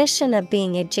condition of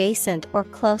being adjacent or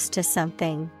close to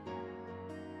something.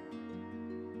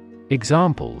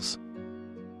 Examples: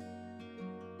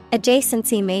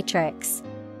 Adjacency matrix.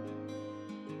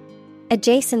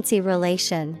 Adjacency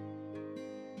relation.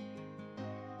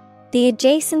 The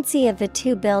adjacency of the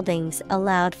two buildings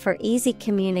allowed for easy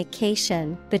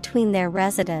communication between their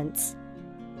residents.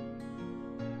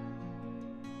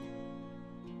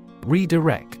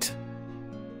 Redirect.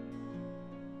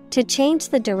 To change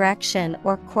the direction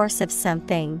or course of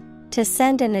something, to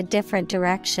send in a different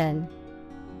direction.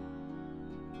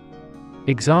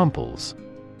 Examples: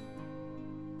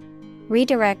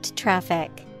 Redirect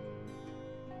traffic.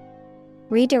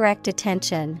 Redirect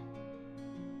attention.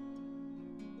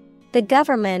 The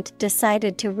government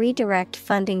decided to redirect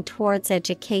funding towards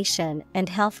education and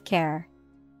healthcare.